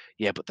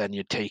 yeah, but then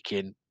you're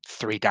taking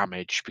 3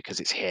 damage because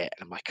it's hit.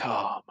 And I'm like,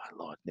 oh my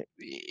lord.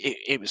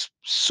 It was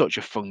such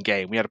a fun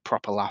game. We had a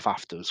proper laugh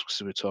afterwards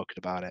because we were talking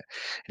about it.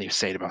 And he was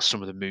saying about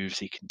some of the moves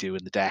he can do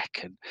in the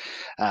deck. And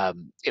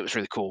it was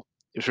really cool.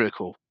 It was really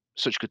cool.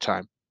 Such a good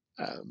time.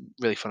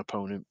 Really fun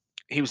opponent.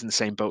 He was in the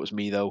same boat as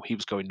me though. He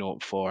was going 0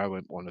 and 4. I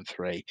went 1 and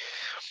 3.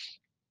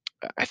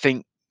 I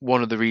think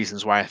one of the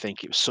reasons why I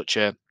think it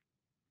was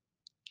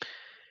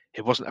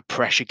it wasn't a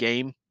pressure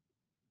game.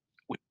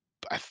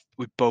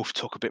 We both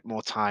took a bit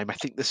more time. I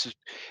think this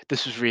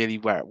was really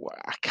where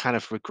I kind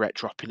of regret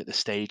dropping at the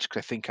stage because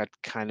I think I'd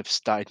kind of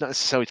started not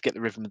necessarily to get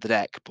the rhythm of the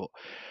deck, but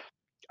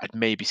I'd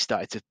maybe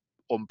started to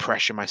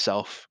unpressure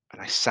myself,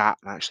 and I sat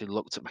and actually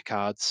looked at my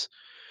cards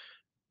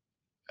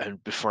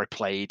and before I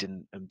played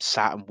and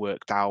sat and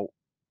worked out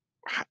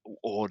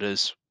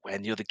orders.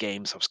 When the other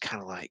games, I was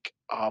kind of like,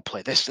 oh, I'll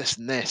play this, this,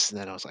 and this, and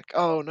then I was like,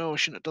 oh no, I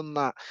shouldn't have done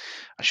that.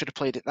 I should have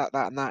played it that,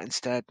 and that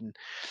instead. And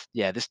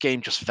yeah, this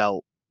game just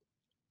felt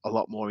a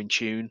lot more in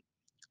tune,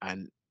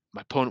 and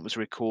my opponent was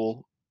really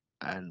cool,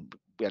 and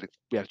we had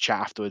a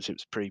chat afterwards. It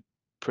was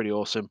pretty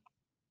awesome.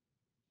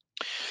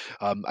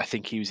 I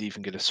think he was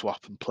even going to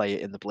swap and play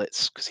it in the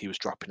Blitz because he was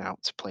dropping out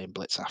to play in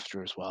Blitz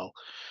after as well.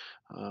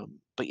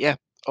 But yeah,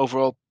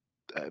 overall,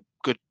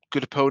 good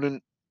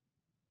opponent,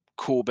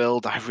 cool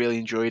build. I really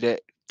enjoyed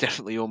it.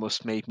 Definitely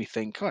almost made me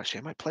think, oh,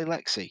 actually, I might play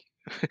Lexi.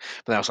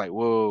 But I was like,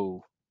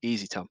 whoa,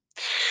 easy, Tom.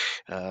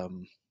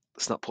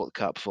 Let's not put the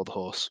cart before the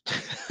horse.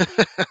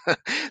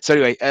 So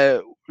anyway,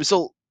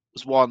 result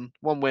was 1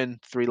 win,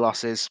 3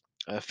 losses.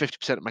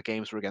 50% of my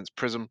games were against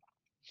Prism.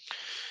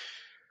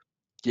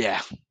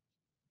 Yeah,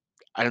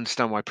 I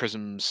understand why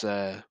Prism's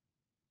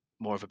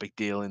more of a big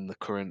deal in the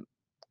current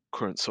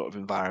sort of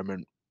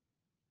environment,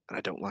 and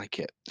I don't like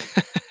it.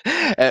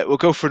 We'll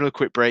go for another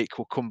quick break.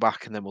 We'll come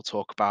back and then we'll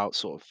talk about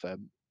sort of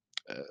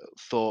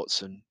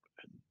thoughts and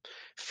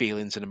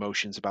feelings and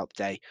emotions about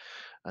the day,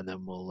 and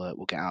then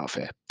we'll get out of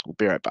here. We'll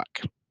be right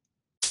back.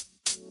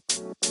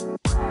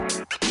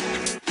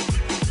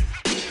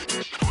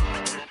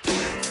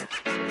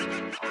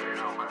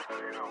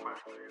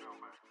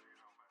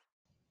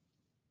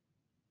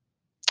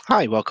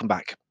 Hi, welcome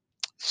back.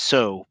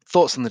 So,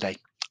 thoughts on the day.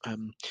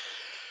 Um,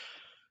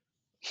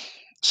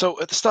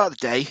 so at the start of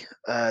the day,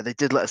 they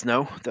did let us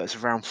know that it's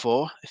round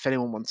 4. If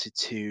anyone wanted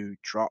to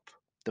drop,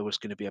 there was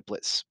going to be a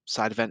Blitz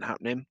side event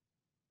happening.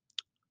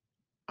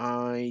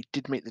 I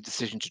did make the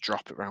decision to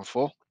drop at round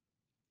 4.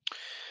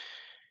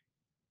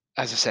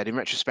 As I said, in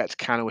retrospect,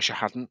 kind of wish I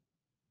hadn't.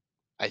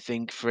 I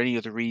think for any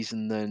other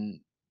reason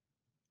than,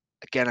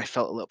 again, I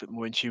felt a little bit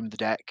more in tune with the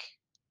deck.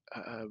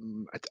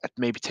 I'd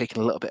maybe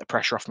taken a little bit of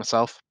pressure off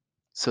myself.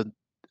 So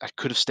I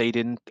could have stayed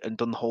in and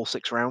done the whole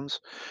 6 rounds.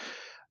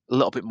 A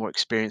little bit more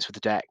experience with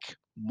the deck,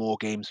 more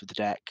games with the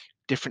deck,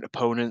 different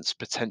opponents,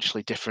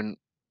 potentially different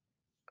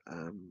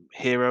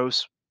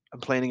heroes I'm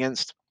playing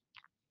against.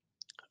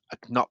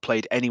 I'd not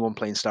played anyone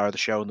playing Star of the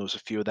Show, and there was a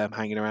few of them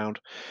hanging around.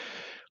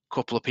 A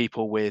couple of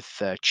people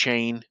with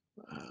Chain.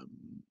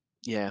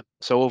 Yeah,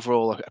 so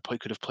overall, I probably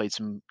could have played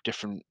some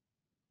different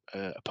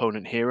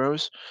opponent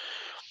heroes.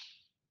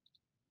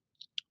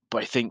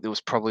 But I think there was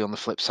probably on the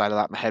flip side of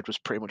that, my head was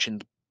pretty much in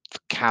the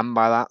can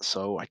by that,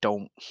 so I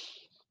don't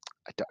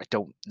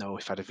know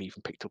if I'd have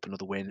even picked up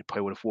another win. I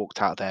probably would have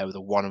walked out there with a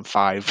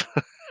 1-5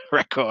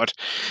 record,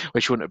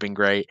 which wouldn't have been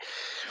great.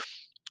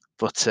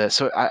 But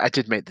so I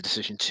did make the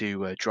decision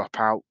to drop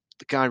out.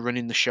 The guy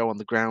running the show on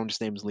the ground, his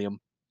name was Liam,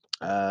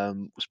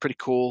 was pretty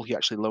cool. He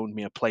actually loaned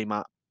me a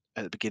playmat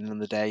at the beginning of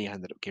the day. I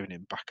ended up giving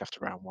him back after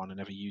round 1. I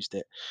never used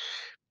it,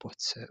 but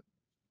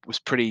was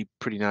pretty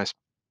nice.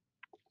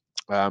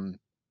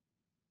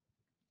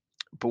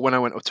 But when I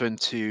went up to him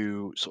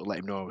to sort of let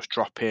him know I was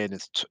dropping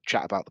and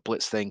chat about the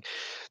blitz thing,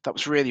 that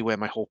was really where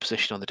my whole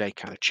position on the day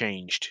kind of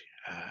changed.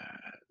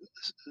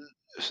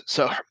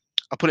 So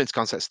I'll put it into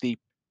context.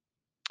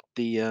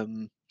 The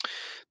um,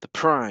 the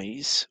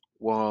prize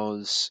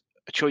was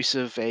a choice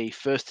of a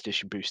first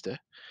edition booster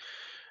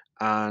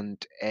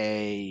and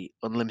a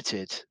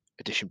unlimited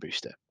edition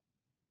booster.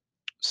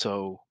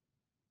 So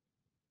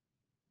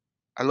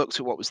I looked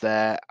at what was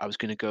there. I was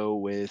going to go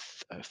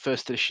with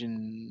first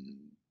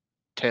edition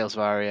Tales of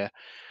Aria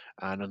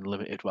and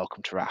unlimited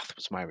Welcome to Wrath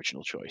was my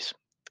original choice.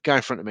 The guy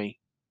in front of me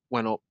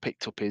went up,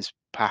 picked up his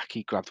pack,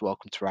 he grabbed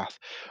Welcome to Wrath,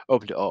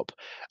 opened it up,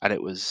 and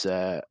it was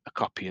a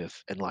copy of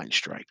Enlightened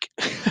Strike.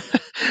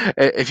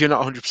 If you're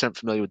not 100%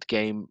 familiar with the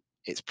game,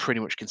 it's pretty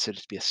much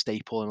considered to be a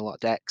staple in a lot of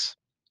decks.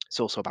 It's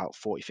also about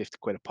 40, 50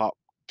 quid a pop.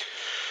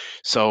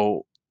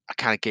 So I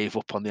kind of gave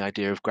up on the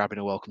idea of grabbing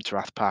a Welcome to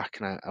Wrath pack,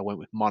 and I went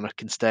with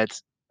Monarch instead.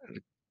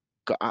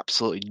 Got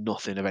absolutely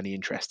nothing of any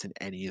interest in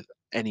any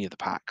of the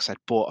packs. I'd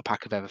bought a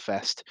pack of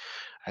Everfest,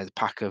 I had a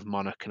pack of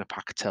Monarch and a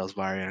pack of Tales of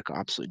Aria. I got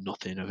absolutely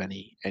nothing of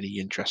any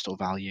interest or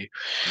value.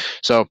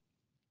 So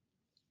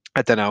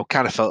I don't know,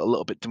 kind of felt a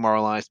little bit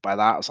demoralized by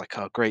that. I was like,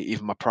 oh great,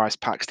 even my prize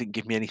packs didn't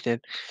give me anything.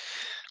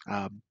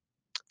 Um,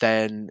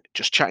 then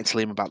just chatting to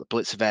Liam about the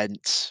Blitz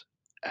event,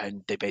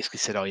 and they basically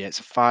said, oh yeah, it's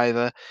a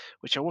fiver,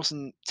 which I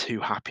wasn't too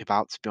happy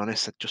about, to be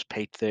honest. I'd just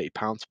paid £30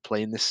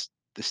 playing this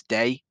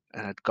day,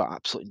 and I'd got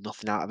absolutely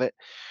nothing out of it.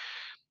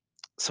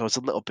 So it's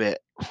a little bit.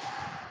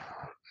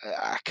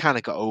 I kind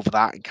of got over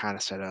that and kind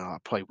of said, "Oh, I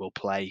probably will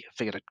play." I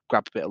figured I'd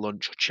grab a bit of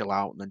lunch or chill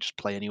out and then just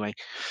play anyway.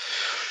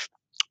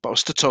 But I was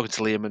still talking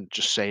to Liam and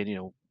just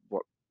saying,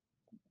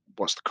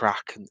 what's the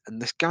crack?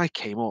 And this guy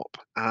came up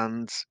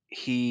and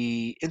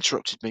he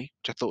interrupted me,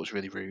 which I thought was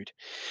really rude,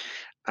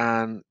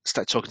 and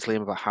started talking to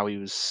Liam about how he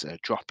was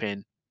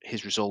dropping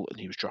his result and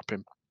he was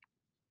dropping.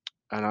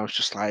 And I was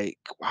just like,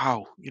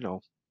 wow,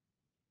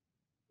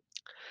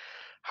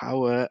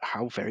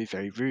 how very,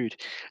 very rude.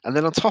 And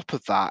then on top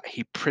of that,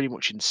 he pretty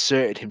much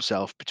inserted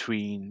himself next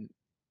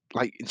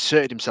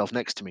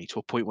to me to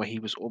a point where he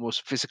was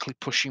almost physically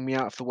pushing me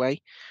out of the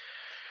way,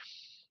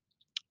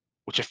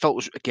 which I felt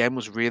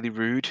was really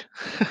rude.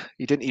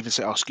 He didn't even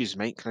say, "Oh, excuse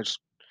me, mate, can I just,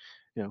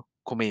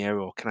 come here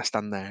or can I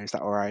stand there? Is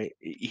that all right?"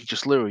 He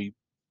just literally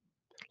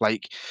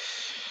like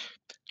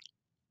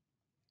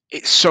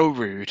it's so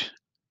rude.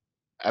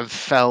 And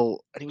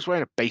he was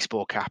wearing a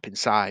baseball cap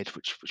inside,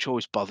 which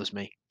always bothers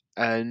me.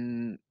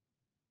 And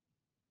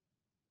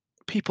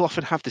people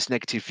often have this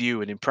negative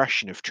view and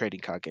impression of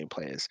trading card game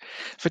players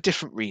for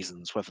different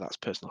reasons, whether that's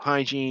personal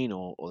hygiene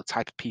or the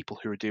type of people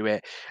who do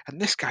it. And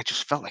this guy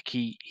just felt like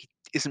he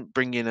isn't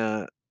bringing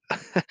a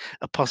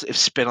a positive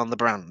spin on the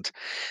brand.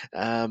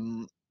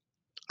 Um,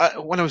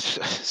 when I was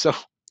so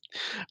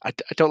I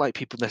don't like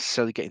people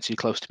necessarily getting too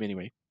close to me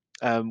anyway.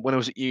 When I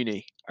was at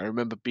uni, I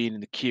remember being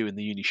in the queue in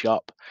the uni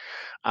shop,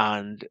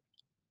 and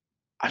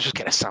I was just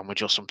getting a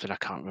sandwich or something. I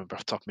can't remember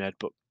off the top of my head,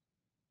 but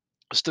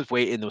I stood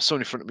waiting. There was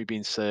someone in front of me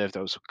being served.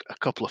 I was a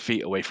couple of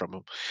feet away from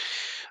him,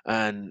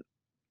 and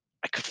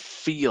I could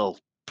feel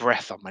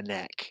breath on my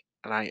neck,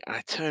 and I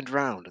turned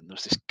around, and there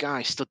was this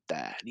guy stood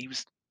there, and he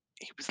was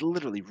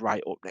literally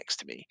right up next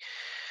to me,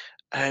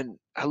 and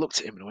I looked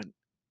at him and I went,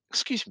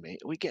 "Excuse me,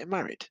 are we getting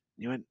married?"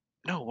 And he went,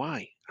 "No,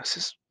 why?" I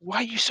says, "Why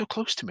are you so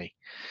close to me?"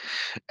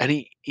 And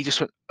he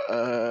just went,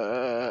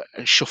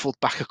 and shuffled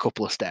back a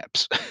couple of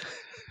steps.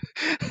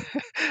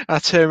 I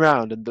turned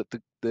around, and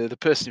the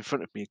person in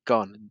front of me had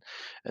gone,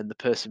 and the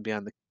person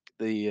behind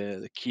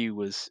the queue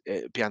was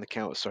behind the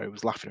counter. Sorry,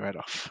 was laughing her head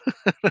off.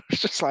 I was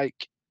just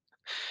like,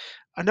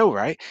 I know,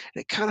 right?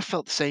 And it kind of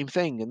felt the same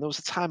thing. And there was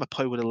a time I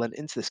probably would have lent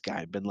into this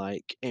guy and been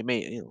like, "Hey,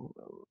 mate,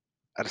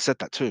 I'd have said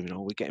that to him.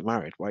 We're getting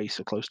married. Why are you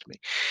so close to me?"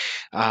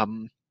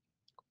 Um,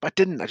 but I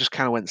didn't. I just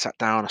kind of went and sat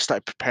down. I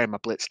started preparing my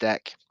blitz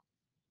deck,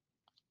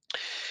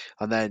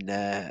 and then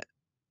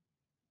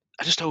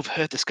I just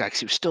overheard this guy because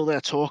he was still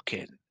there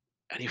talking,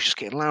 and he was just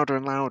getting louder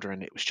and louder,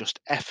 and it was just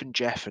F and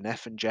Jeff and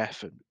F and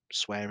Jeff and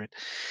swearing.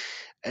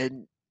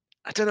 And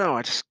I don't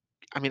know.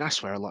 I mean, I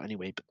swear a lot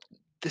anyway, but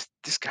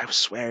this guy was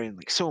swearing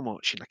like so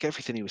much and like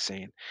everything he was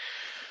saying,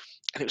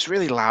 and it was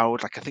really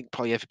loud. Like I think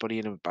probably everybody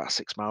in about a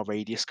 6 mile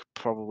radius could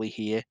probably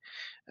hear.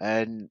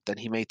 And then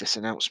he made this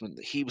announcement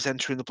that he was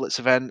entering the Blitz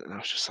event, and I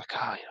was just like,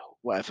 ah,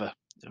 whatever.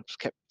 Just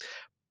kept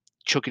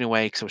chugging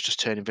away because I was just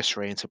turning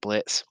Viscera into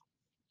Blitz.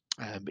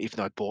 Even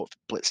though I bought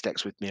Blitz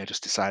decks with me, I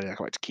just decided I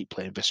like to keep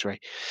playing Viscera.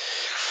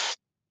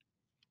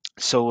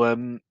 So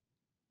I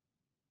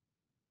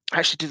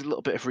actually did a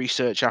little bit of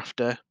research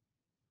after,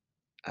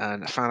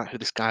 and I found out who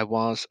this guy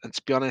was. And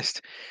to be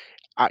honest,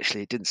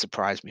 actually, it didn't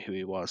surprise me who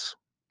he was.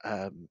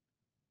 Um,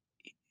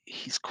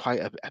 he's quite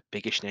a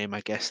biggish name,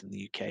 I guess, in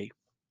the UK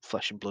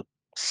flesh and blood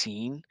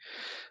scene,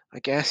 I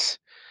guess.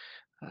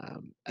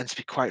 And to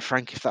be quite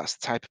frank, if that's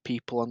the type of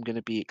people I'm going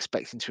to be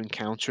expecting to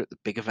encounter at the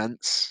big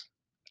events,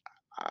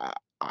 I,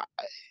 I,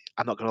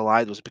 I'm not going to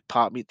lie, there was a big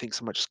part of me that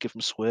thinks I might just give them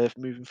a swerve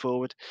moving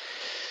forward,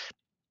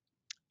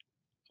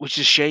 which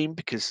is a shame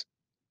because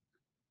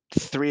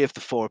three of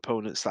the four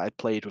opponents that I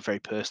played were very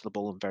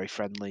personable and very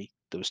friendly.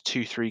 There was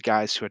two, three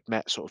guys who had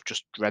met sort of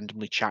just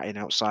randomly chatting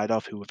outside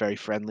of who were very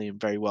friendly and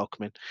very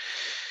welcoming.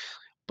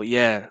 But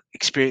yeah,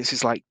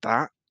 experiences like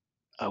that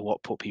are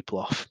what put people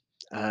off,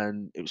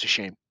 and it was a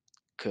shame.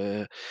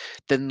 Then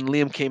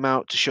Liam came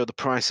out to show the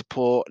prize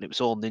support, and it was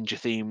all ninja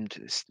themed.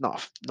 It's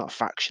not a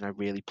faction I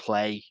really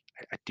play.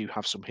 I do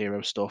have some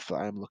hero stuff that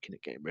I am looking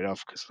at getting rid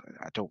of because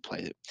I don't play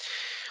it.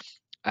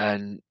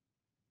 And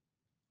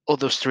all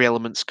those three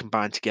elements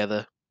combined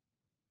together,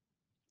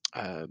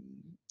 um,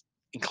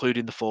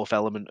 including the fourth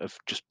element of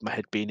just my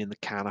head being in the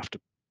can after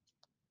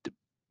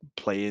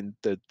playing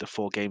the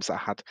four games that I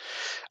had,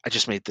 I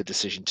just made the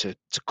decision to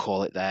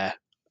call it there,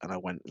 and I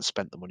went and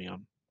spent the money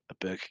on a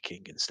Burger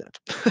King instead.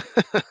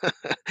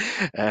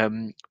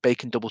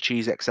 Bacon double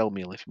cheese XL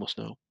meal, if you must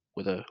know,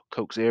 with a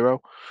Coke Zero.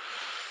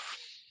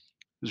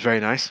 It was very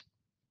nice.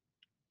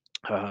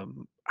 I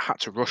had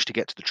to rush to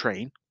get to the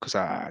train because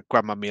I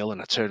grabbed my meal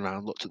and I turned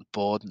around, looked at the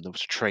board, and there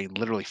was a train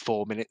literally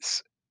 4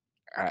 minutes.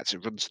 I had to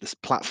run to this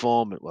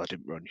platform. Well, I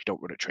didn't run. You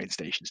don't run at train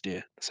stations, do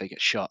you? So you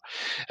get shot.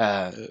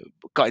 Uh,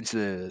 got into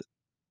the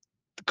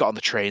got on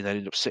the train, then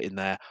ended up sitting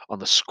there on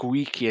the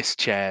squeakiest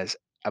chairs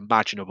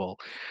imaginable,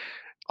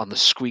 on the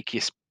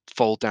squeakiest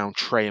fold down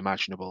tray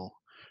imaginable,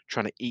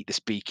 trying to eat this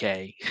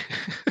BK.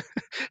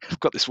 I've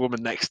got this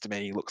woman next to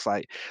me, look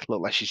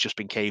like she's just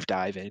been cave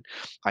diving,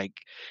 like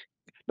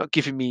not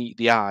giving me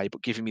the eye,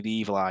 but giving me the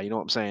evil eye. You know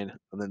what I'm saying?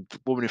 And then the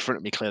woman in front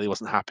of me clearly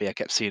wasn't happy. I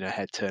kept seeing her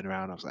head turn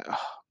around. I was like, oh,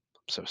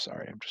 I'm so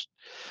sorry. I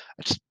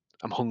just,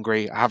 I'm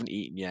hungry. I haven't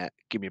eaten yet.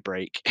 Give me a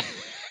break.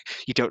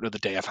 You don't know the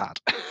day I've had.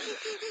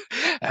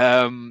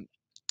 um,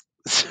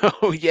 so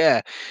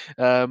yeah,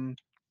 um,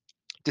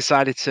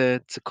 decided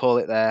to call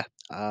it there.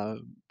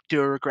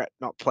 Do I regret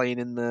not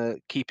playing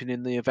keeping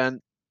in the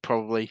event?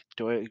 Probably.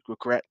 Do I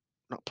regret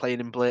not playing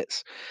in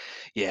Blitz?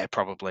 Yeah,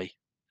 probably.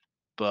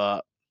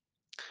 But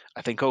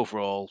I think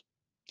overall,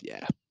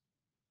 yeah,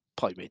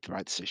 probably made the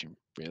right decision.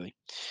 Really,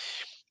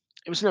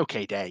 it was an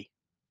okay day,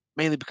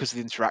 mainly because of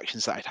the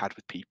interactions that I'd had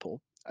with people.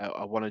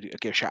 I want to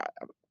give a shout.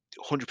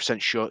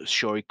 100%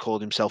 sure he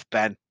called himself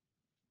Ben.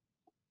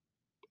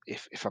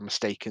 If I'm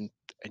mistaken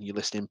and you're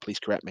listening, please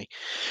correct me.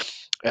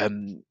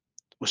 Um,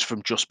 was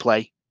from Just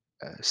Play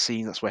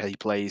scene. That's where he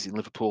plays in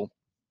Liverpool.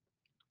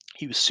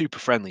 He was super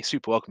friendly,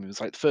 super welcoming. He was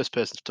like the first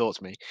person to talk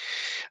to me.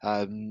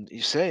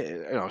 You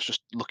say, I was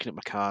just looking at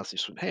my cards. He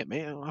just went, "Hey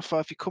mate, how far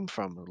have you come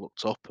from?" I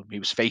looked up, and he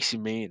was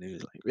facing me, and he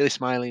was like really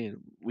smiling.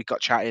 And we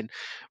got chatting.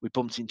 We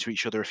bumped into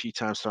each other a few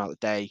times throughout the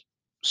day.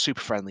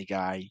 Super friendly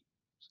guy.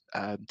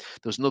 There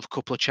was another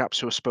couple of chaps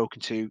who I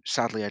spoken to.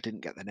 Sadly, I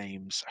didn't get their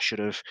names. I should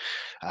have.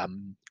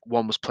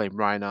 One was playing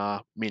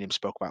Rhinar. Me and him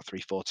spoke about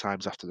 3, 4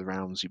 times after the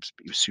rounds. He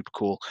was super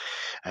cool.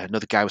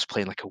 Another guy was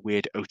playing like a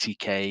weird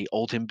OTK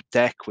Oldhim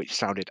deck, which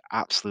sounded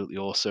absolutely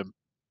awesome.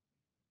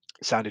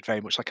 It sounded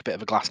very much like a bit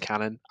of a glass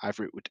cannon.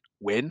 Either it would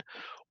win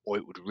or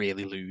it would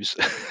really lose.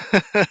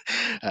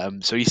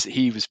 So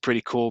he was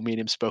pretty cool. Me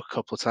and him spoke a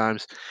couple of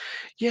times.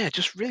 Yeah,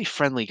 just really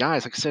friendly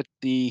guys. Like I said,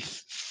 the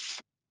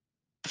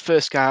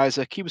first guy,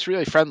 Isaac, he was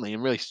really friendly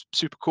and really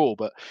super cool,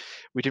 but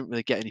we didn't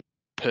really get any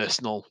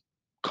personal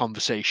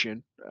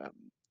conversation.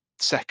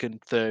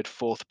 Second, third,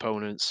 fourth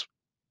opponents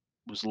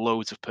was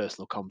loads of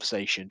personal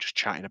conversation, just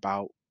chatting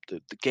about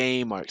the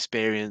game, our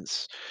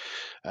experience.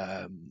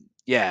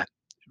 Yeah,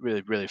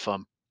 really, really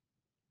fun.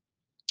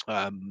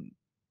 Um,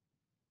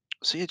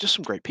 so yeah, just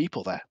some great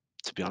people there,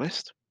 to be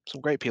honest.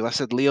 Some great people. I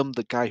said Liam,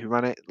 the guy who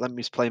ran it, lent me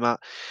his playmat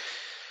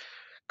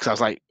because I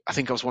was like, I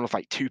think I was one of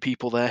like two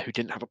people there who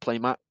didn't have a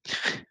playmat.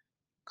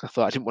 I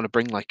thought I didn't want to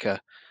bring like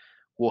a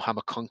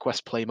Warhammer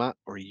Conquest playmat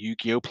or a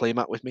Yu-Gi-Oh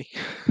playmat with me.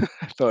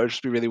 I thought it'd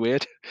just be really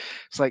weird.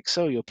 It's like,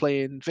 so you're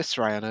playing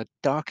Viserai on a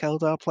Dark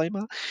Eldar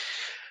playmat?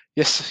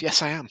 Yes,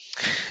 yes, I am.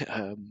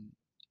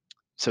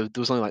 So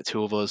there was only like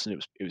two of us,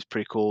 and it was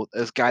pretty cool.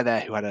 There's a guy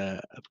there who had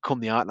a Become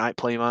the Art Night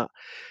playmat,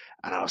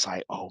 and I was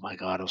like, oh my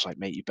god! I was like,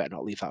 mate, you better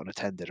not leave that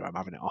unattended, or I'm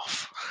having it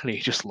off. And he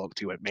just looked.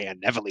 He went, mate, I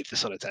never leave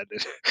this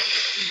unattended.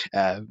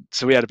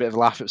 So we had a bit of a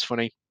laugh. It was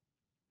funny.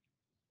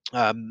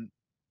 Um,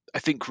 I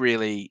think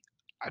really,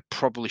 I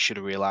probably should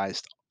have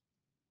realised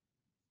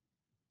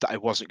that I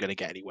wasn't going to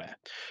get anywhere,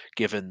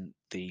 given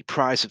the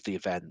price of the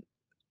event,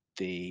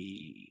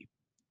 the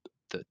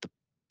the the,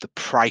 the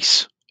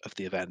price of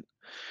the event.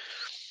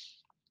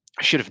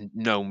 I should have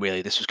known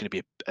really this was going to be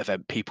an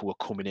event people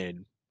were coming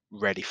in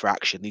ready for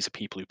action. These are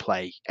people who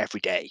play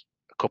every day,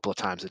 a couple of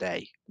times a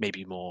day,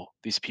 maybe more.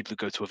 These are people who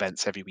go to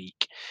events every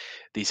week.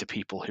 These are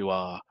people who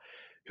have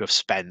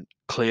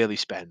clearly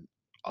spent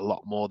a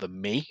lot more than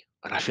me,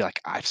 and I feel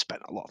like I've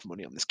spent a lot of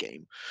money on this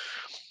game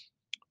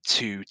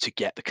to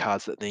get the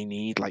cards that they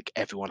need. Like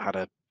everyone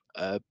had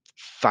a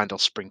Vandal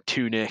Spring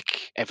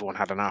Tunic, everyone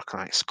had an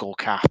Arcanite Skull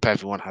Cap,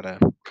 everyone had a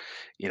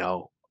you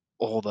know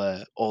all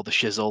the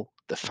shizzle,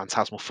 the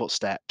Phantasmal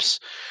Footsteps.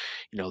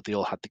 They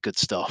all had the good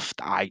stuff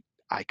that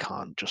I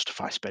can't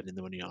justify spending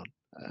the money on,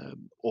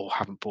 or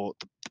haven't bought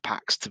the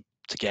packs to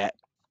get.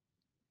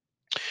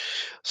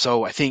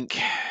 So I think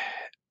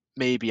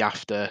maybe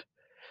after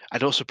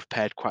I'd also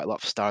prepared quite a lot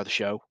for Star of the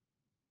Show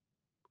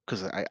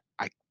because I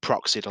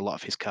proxied a lot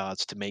of his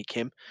cards to make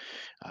him.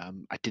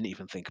 I didn't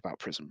even think about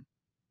Prism.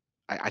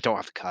 I don't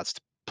have the cards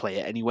to play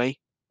it anyway,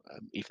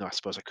 even though I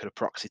suppose I could have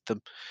proxied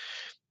them.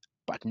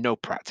 But I had no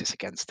practice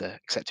against it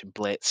except in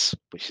Blitz,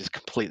 which is a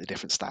completely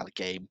different style of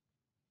game.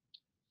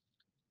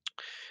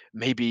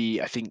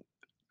 Maybe I think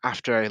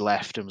after I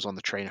left and was on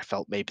the train, I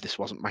felt maybe this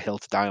wasn't my hill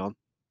to die on.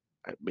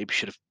 I maybe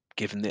should have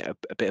given it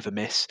a bit of a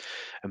miss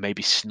and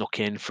maybe snuck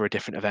in for a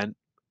different event,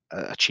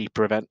 a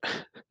cheaper event.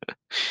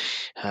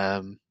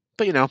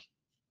 But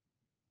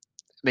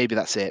maybe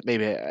that's it.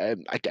 Maybe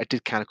I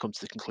did kind of come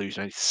to the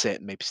conclusion I need to sit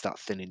and maybe start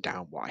thinning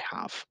down what I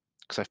have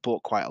because I've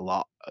bought quite a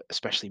lot,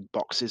 especially in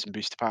boxes and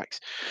booster packs.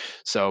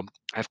 So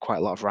I have quite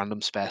a lot of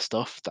random spare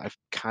stuff that I've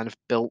kind of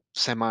built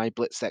semi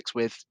blitz decks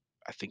with.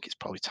 I think it's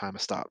probably time I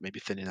start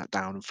maybe thinning that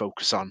down and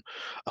focus on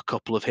a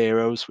couple of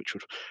heroes, which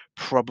would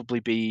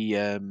probably be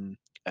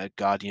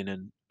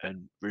Guardian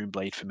and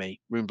Runeblade for me.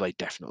 Runeblade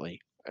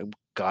definitely. And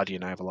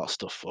Guardian I have a lot of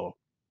stuff for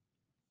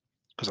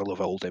because I love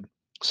Oldhim.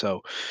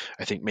 So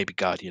I think maybe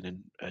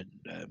Guardian and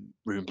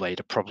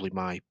Runeblade are probably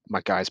my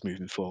guys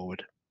moving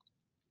forward.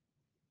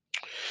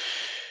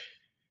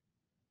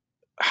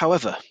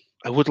 However,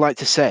 I would like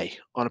to say,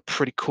 on a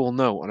pretty cool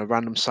note, on a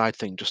random side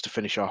thing, just to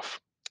finish off,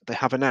 they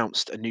have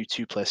announced a new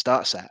two-player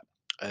starter set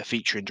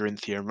featuring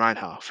Dorinthia and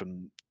Reinhardt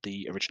from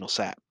the original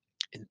set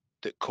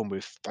that come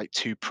with like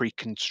two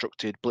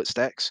pre-constructed blitz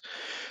decks.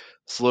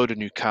 It's a load of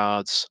new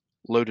cards,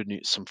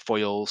 some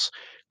foils.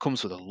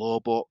 Comes with a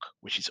lore book,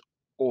 which is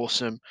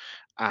awesome,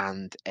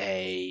 and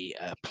a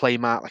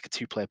playmat, like a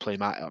two-player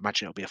playmat. I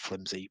imagine it'll be a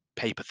flimsy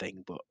paper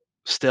thing, but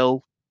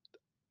still,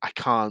 I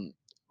can't.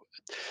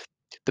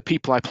 The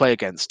people I play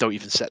against don't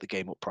even set the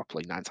game up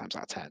properly 9 times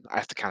out of 10. I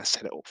have to kind of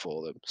set it up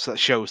for them. So that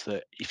shows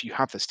that if you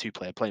have this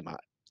two-player playmat,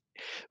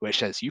 where it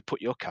says you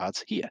put your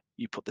cards here,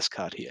 you put this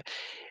card here,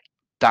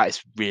 that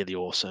is really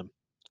awesome.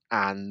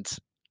 And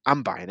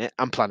I'm buying it.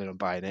 I'm planning on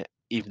buying it,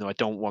 even though I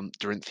don't want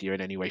Dorinthia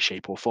in any way,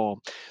 shape, or form.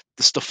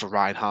 The stuff for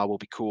Reinhardt will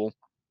be cool.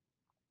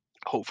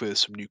 Hopefully,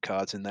 there's some new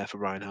cards in there for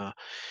Reinhardt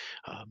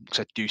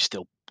because I do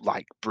still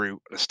like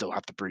Brute. I still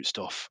have the Brute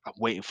stuff. I'm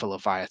waiting for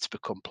Leviathan to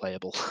become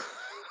playable.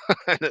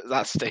 And at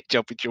that stage,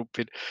 I'll be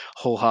jumping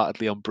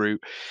wholeheartedly on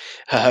Brute.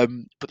 But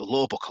the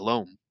lore book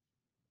alone,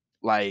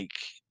 like,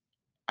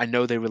 I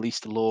know they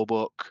released the lore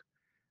book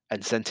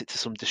and sent it to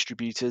some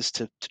distributors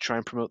to try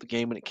and promote the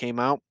game when it came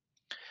out.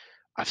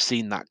 I've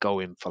seen that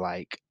going for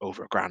like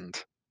over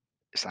 $1,000.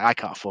 It's like I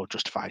can't afford to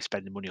justify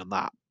spending money on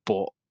that.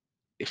 But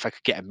if I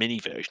could get a mini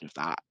version of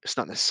that, it's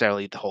not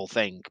necessarily the whole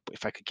thing, but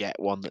if I could get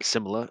one that's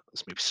similar,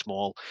 that's maybe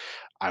small,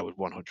 I would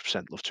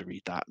 100% love to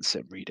read that and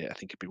sit and read it. I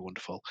think it'd be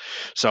wonderful.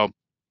 So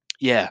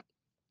yeah,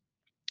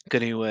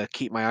 going to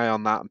keep my eye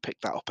on that and pick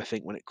that up. I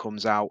think when it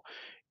comes out,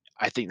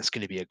 I think that's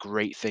going to be a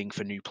great thing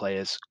for new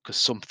players because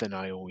something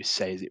I always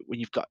say is that when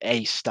you've got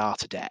a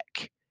starter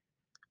deck,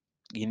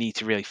 you need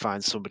to really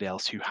find somebody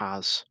else who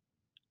has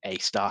a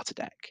starter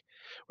deck.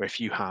 Where if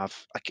you have,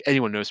 like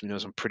anyone knows me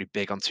knows I'm pretty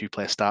big on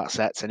two-player starter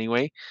sets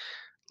anyway.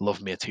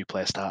 Love me a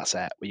two-player starter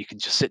set where you can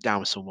just sit down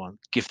with someone,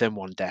 give them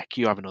one deck,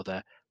 you have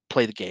another,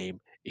 play the game.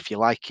 If you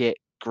like it,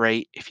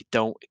 great. If you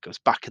don't, it goes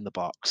back in the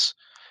box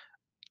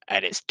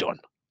and it's done.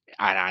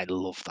 And I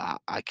love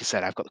that. Like I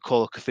said, I've got the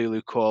Call of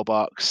Cthulhu core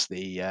box,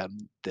 the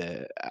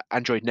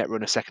Android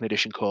Netrunner second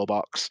edition core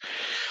box.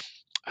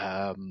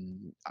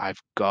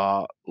 I've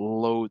got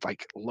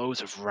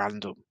loads of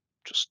random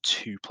just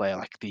two player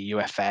like the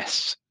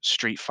UFS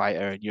Street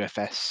Fighter and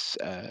UFS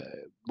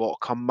Mortal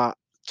Kombat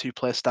two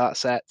player starter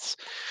sets.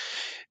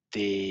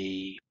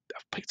 The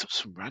I've picked up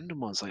some random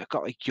ones. Like I've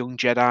got like Young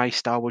Jedi,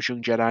 Star Wars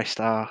Young Jedi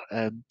Star,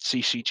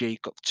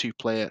 CCG. Got two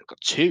player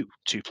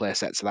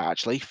sets of that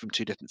actually from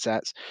two different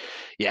sets.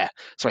 Yeah,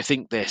 so I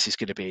think this is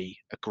going to be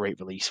a great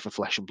release for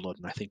Flesh and Blood,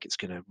 and I think it's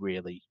going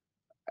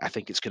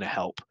to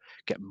help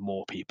get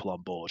more people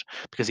on board.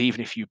 Because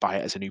even if you buy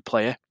it as a new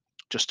player,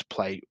 just to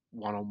play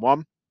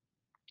one-on-one,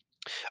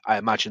 I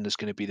imagine there's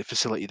going to be the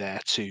facility there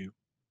to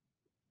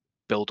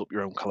build up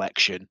your own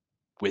collection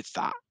with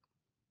that,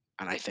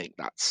 and I think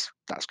that's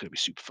going to be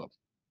super fun.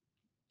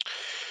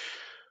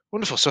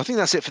 Wonderful. So I think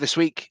that's it for this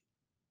week.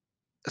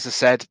 As I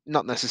said,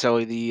 not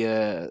necessarily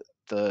the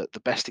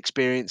best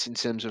experience in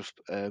terms of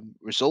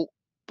result,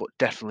 but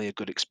definitely a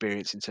good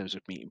experience in terms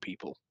of meeting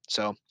people.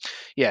 So,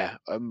 yeah,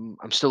 I'm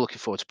still looking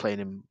forward to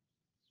playing in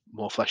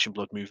more Flesh and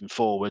Blood moving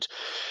forward.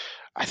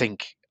 I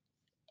think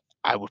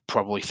I would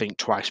probably think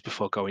twice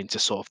before going to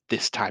sort of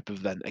this type of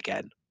event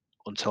again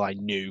until I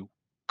knew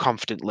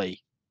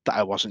confidently that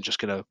I wasn't just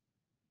going to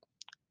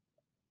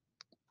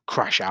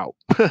crash out.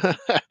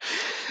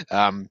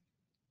 um,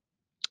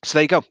 so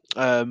there you go.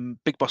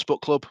 Big Boss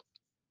Book Club,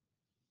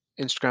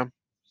 Instagram,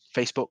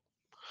 Facebook,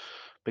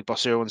 Big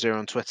Boss 010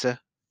 on Twitter.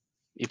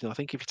 Even though I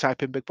think if you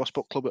type in Big Boss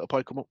Book Club, it'll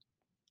probably come up.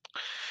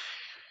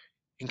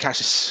 You can catch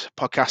this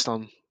podcast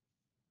on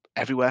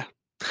everywhere.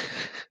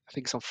 I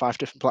think it's on 5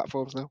 different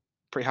platforms now.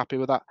 Pretty happy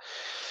with that.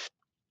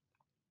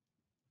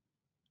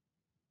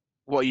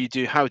 What you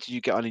do? How did you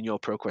get on in your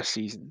ProQuest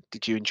season?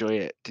 Did you enjoy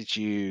it?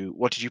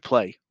 What did you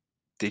play?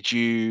 Did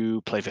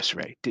you play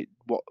Viscera?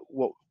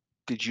 What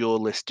did your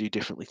list do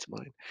differently to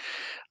mine?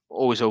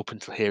 Always open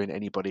to hearing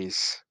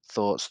anybody's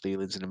thoughts,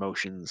 feelings, and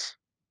emotions.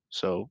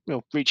 So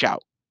reach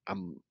out.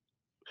 I'm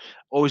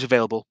always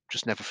available,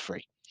 just never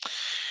free.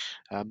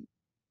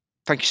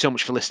 Thank you so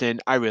much for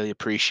listening. I really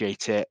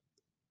appreciate it.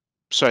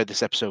 Sorry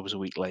this episode was a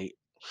week late.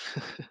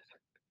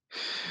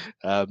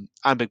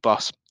 I'm Big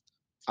Boss.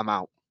 I'm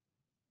out.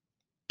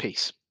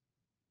 Peace.